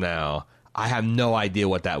 months from now, I have no idea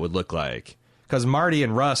what that would look like. Because Marty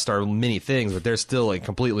and Rust are many things, but they're still like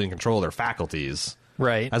completely in control of their faculties.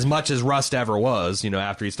 Right. As much as Rust ever was, you know,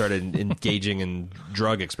 after he started engaging in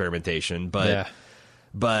drug experimentation.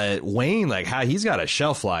 But Wayne, like, how he's got a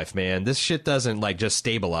shelf life, man. This shit doesn't like just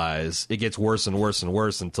stabilize. It gets worse and worse and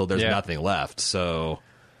worse until there's nothing left. So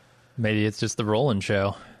maybe it's just the Roland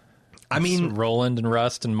show. I mean, Roland and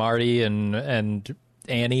Rust and Marty and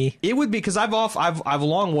Annie. It would be because I've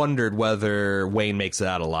long wondered whether Wayne makes it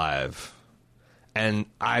out alive. And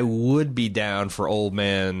I would be down for old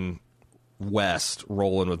man West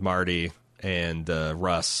rolling with Marty and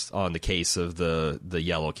Russ on the case of the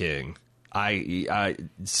Yellow King. I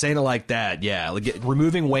saying it like that, yeah. Like,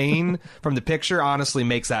 removing Wayne from the picture honestly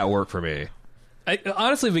makes that work for me.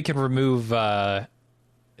 Honestly, we can remove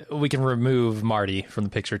Marty from the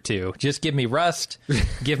picture too. Just give me Rust,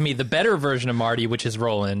 give me the better version of Marty, which is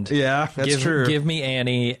Roland. Yeah, that's true. Give me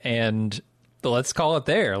Annie, and let's call it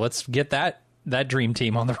there. Let's get that dream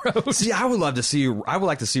team on the road. See, I would like to see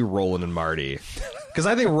Roland and Marty, because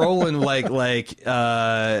I think Roland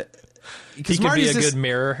he could Marty's be a good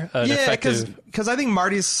mirror. Because I think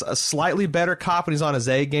Marty's a slightly better cop when he's on his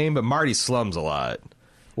A game, but Marty slums a lot.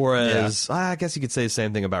 Whereas I guess you could say the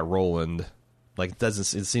same thing about Roland. Like, it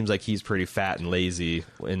seems like he's pretty fat and lazy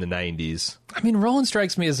in the 90s. I mean, Roland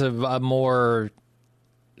strikes me as a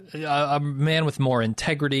man with more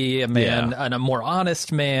integrity, and a more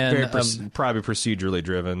honest man. Probably procedurally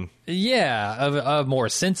driven. Yeah, a more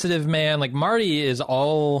sensitive man. Like, Marty is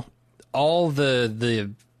all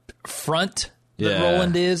the front that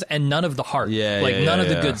Roland is, and none of the heart. None of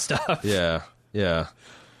the good stuff. Yeah.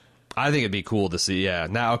 I think it'd be cool to see. Yeah.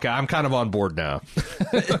 Now, okay, I'm kind of on board now.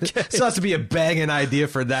 Okay. So that's to be a banging idea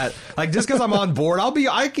for that. Like, just because I'm on board,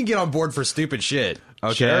 I can get on board for stupid shit.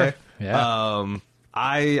 Okay. Sure. Yeah.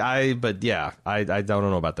 I don't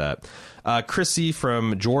know about that. Chrissy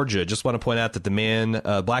from Georgia, just want to point out that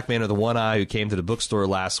the black man with the one eye who came to the bookstore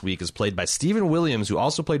last week is played by Stephen Williams, who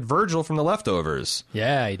also played Virgil from The Leftovers.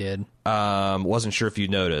 Yeah, he did. Wasn't sure if you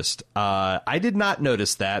noticed. I did not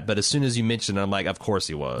notice that, but as soon as you mentioned it, I'm like, of course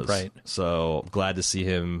he was. Right. So glad to see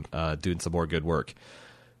him doing some more good work.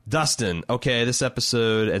 Dustin, okay, this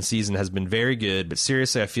episode and season has been very good, but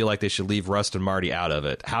seriously, I feel like they should leave Rust and Marty out of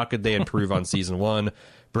it. How could they improve on season 1?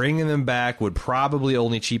 Bringing them back would probably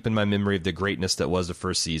only cheapen my memory of the greatness that was the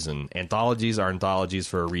first season. Anthologies are anthologies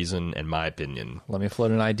for a reason, in my opinion. Let me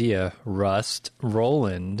float an idea. Rust,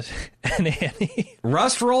 Roland, and Annie.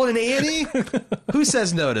 Rust, Roland, and Annie? Who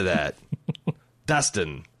says no to that?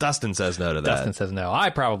 Dustin says no to that. Dustin says no. I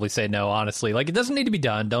probably say no, honestly. Like, it doesn't need to be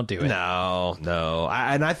done. Don't do it. No.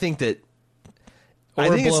 I think that...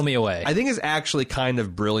 blow me away. I think it's actually kind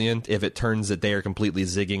of brilliant if it turns that they are completely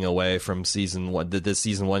zigging away from season 1. That this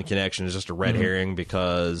season 1 connection is just a red herring,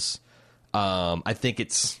 because I think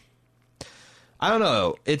it's... I don't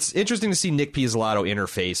know. It's interesting to see Nick Pizzolatto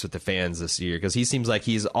interface with the fans this year, because he seems like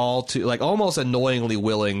he's all too, like, almost annoyingly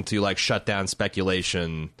willing to, like, shut down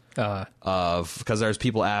speculation because there's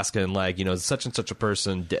people asking, like, you know, is such and such a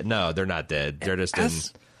person dead? No, they're not dead. They're just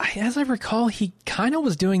as I recall, he kind of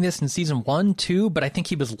was doing this in season 1 too, but I think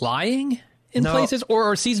he was lying in places,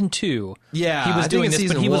 or season 2. Yeah, he was doing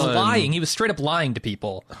this, but he was 1. lying. He was straight up lying to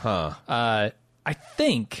people. I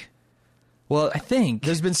think. Well, I think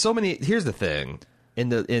there's been so many. Here's the thing. In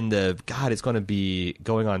the God, it's going to be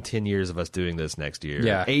going on 10 years of us doing this next year.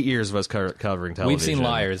 Yeah. 8 years of us covering television. We've seen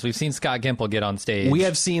liars. We've seen Scott Gimple get on stage. We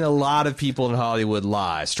have seen a lot of people in Hollywood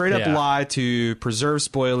lie. Straight up lie to preserve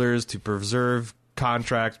spoilers, to preserve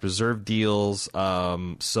contracts, preserve deals.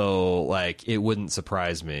 So, like, it wouldn't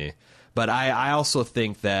surprise me. But I also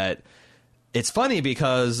think that it's funny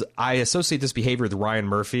because I associate this behavior with Ryan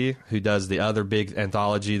Murphy, who does the other big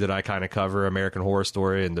anthology that I kind of cover, American Horror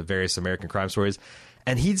Story and the various American crime stories.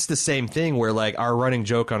 And he's the same thing where, like, our running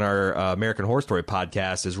joke on our American Horror Story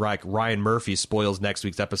podcast is, like, Ryan Murphy spoils next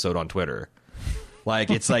week's episode on Twitter. Like,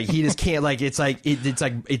 it's like he just can't, like, it's like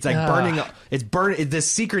burning, the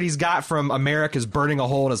secret he's got from America is burning a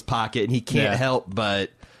hole in his pocket, and he can't help but,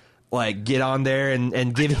 like, get on there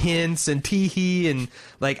and give hints and tee-hee, and,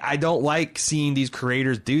 like, I don't like seeing these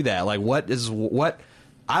creators do that. Like, what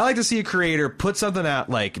I like to see a creator put something out,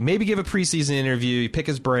 like, maybe give a preseason interview, you pick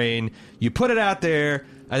his brain, you put it out there,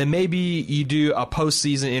 And then maybe you do a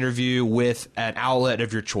postseason interview with an outlet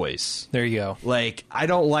of your choice. There you go. Like, I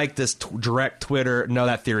don't like this direct Twitter. No,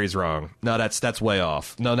 that theory's wrong. No, that's way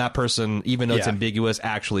off. No, that person, even though it's ambiguous,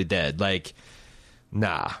 actually dead. Like,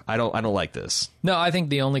 nah, I don't like this. No, I think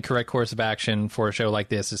the only correct course of action for a show like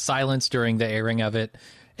this is silence during the airing of it,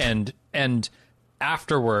 and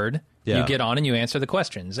afterward you get on and you answer the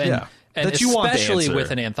questions. And, and that you want to especially answer.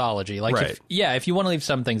 with an anthology. Like, right. if you want to leave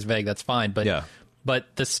some things vague, that's fine. But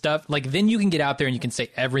but the stuff, like, then you can get out there and you can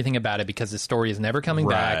say everything about it because the story is never coming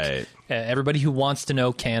back. Everybody who wants to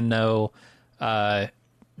know can know.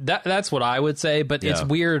 That's what I would say. But it's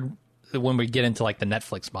weird when we get into, like, the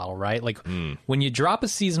Netflix model, right? Like, when you drop a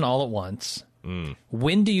season all at once,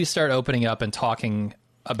 when do you start opening up and talking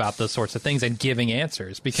about those sorts of things and giving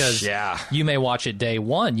answers? Because you may watch it day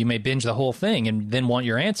one, you may binge the whole thing and then want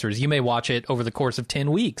your answers. You may watch it over the course of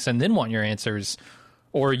 10 weeks and then want your answers.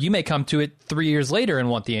 Or you may come to it 3 years later and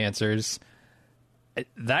want the answers.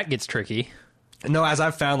 That gets tricky. No, as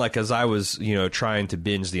I've found, like, as I was, trying to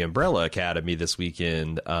binge the Umbrella Academy this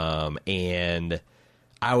weekend, and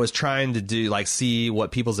I was trying to do, like, see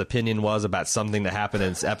what people's opinion was about something that happened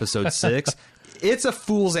in episode 6. It's a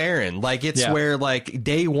fool's errand. Like, it's where, like,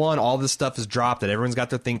 day one, all this stuff is dropped and everyone's got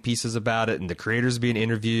their think pieces about it and the creators being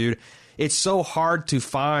interviewed. It's so hard to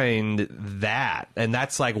find that. And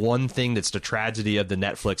that's, like, one thing that's the tragedy of the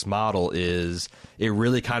Netflix model is it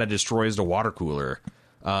really kind of destroys the water cooler.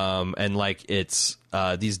 And, like, it's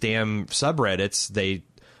these damn subreddits,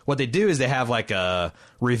 what they do is they have, like, a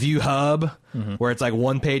review hub where it's like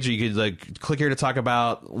one page you could, like, click here to talk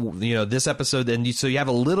about this episode, and so you have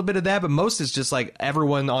a little bit of that, but most is just, like,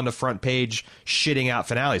 everyone on the front page shitting out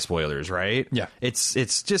finale spoilers, right?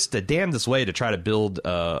 It's just the damnedest way to try to build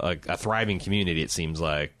a thriving community, it seems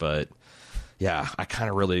like. But I kind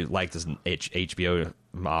of really like this HBO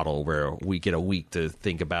model where we get a week to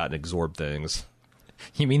think about and absorb things.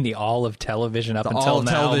 You mean the all of television up until all of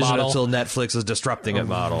now television model? Until Netflix is disrupting it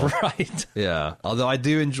model. Right. Yeah. Although I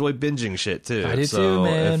do enjoy binging shit too. I do too,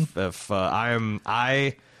 man. If I'm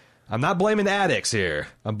not blaming addicts here.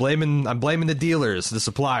 I'm blaming the dealers, the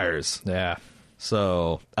suppliers. Yeah.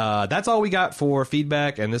 So that's all we got for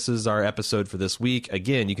feedback, and this is our episode for this week.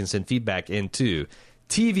 Again, you can send feedback into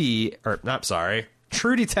True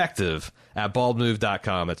Detective at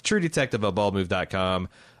baldmove.com. That's True Detective at baldmove.com.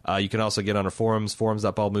 You can also get on our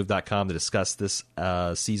forums.baldmove.com to discuss this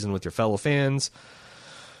season with your fellow fans.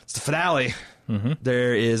 It's the finale.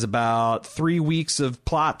 There is about 3 weeks of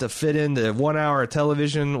plot to fit into 1 hour of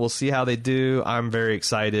television. We'll see how they do. I'm very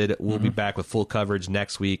excited. We'll be back with full coverage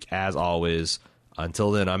next week, as always. Until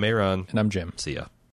then, I'm A.Ron. And I'm Jim. See ya.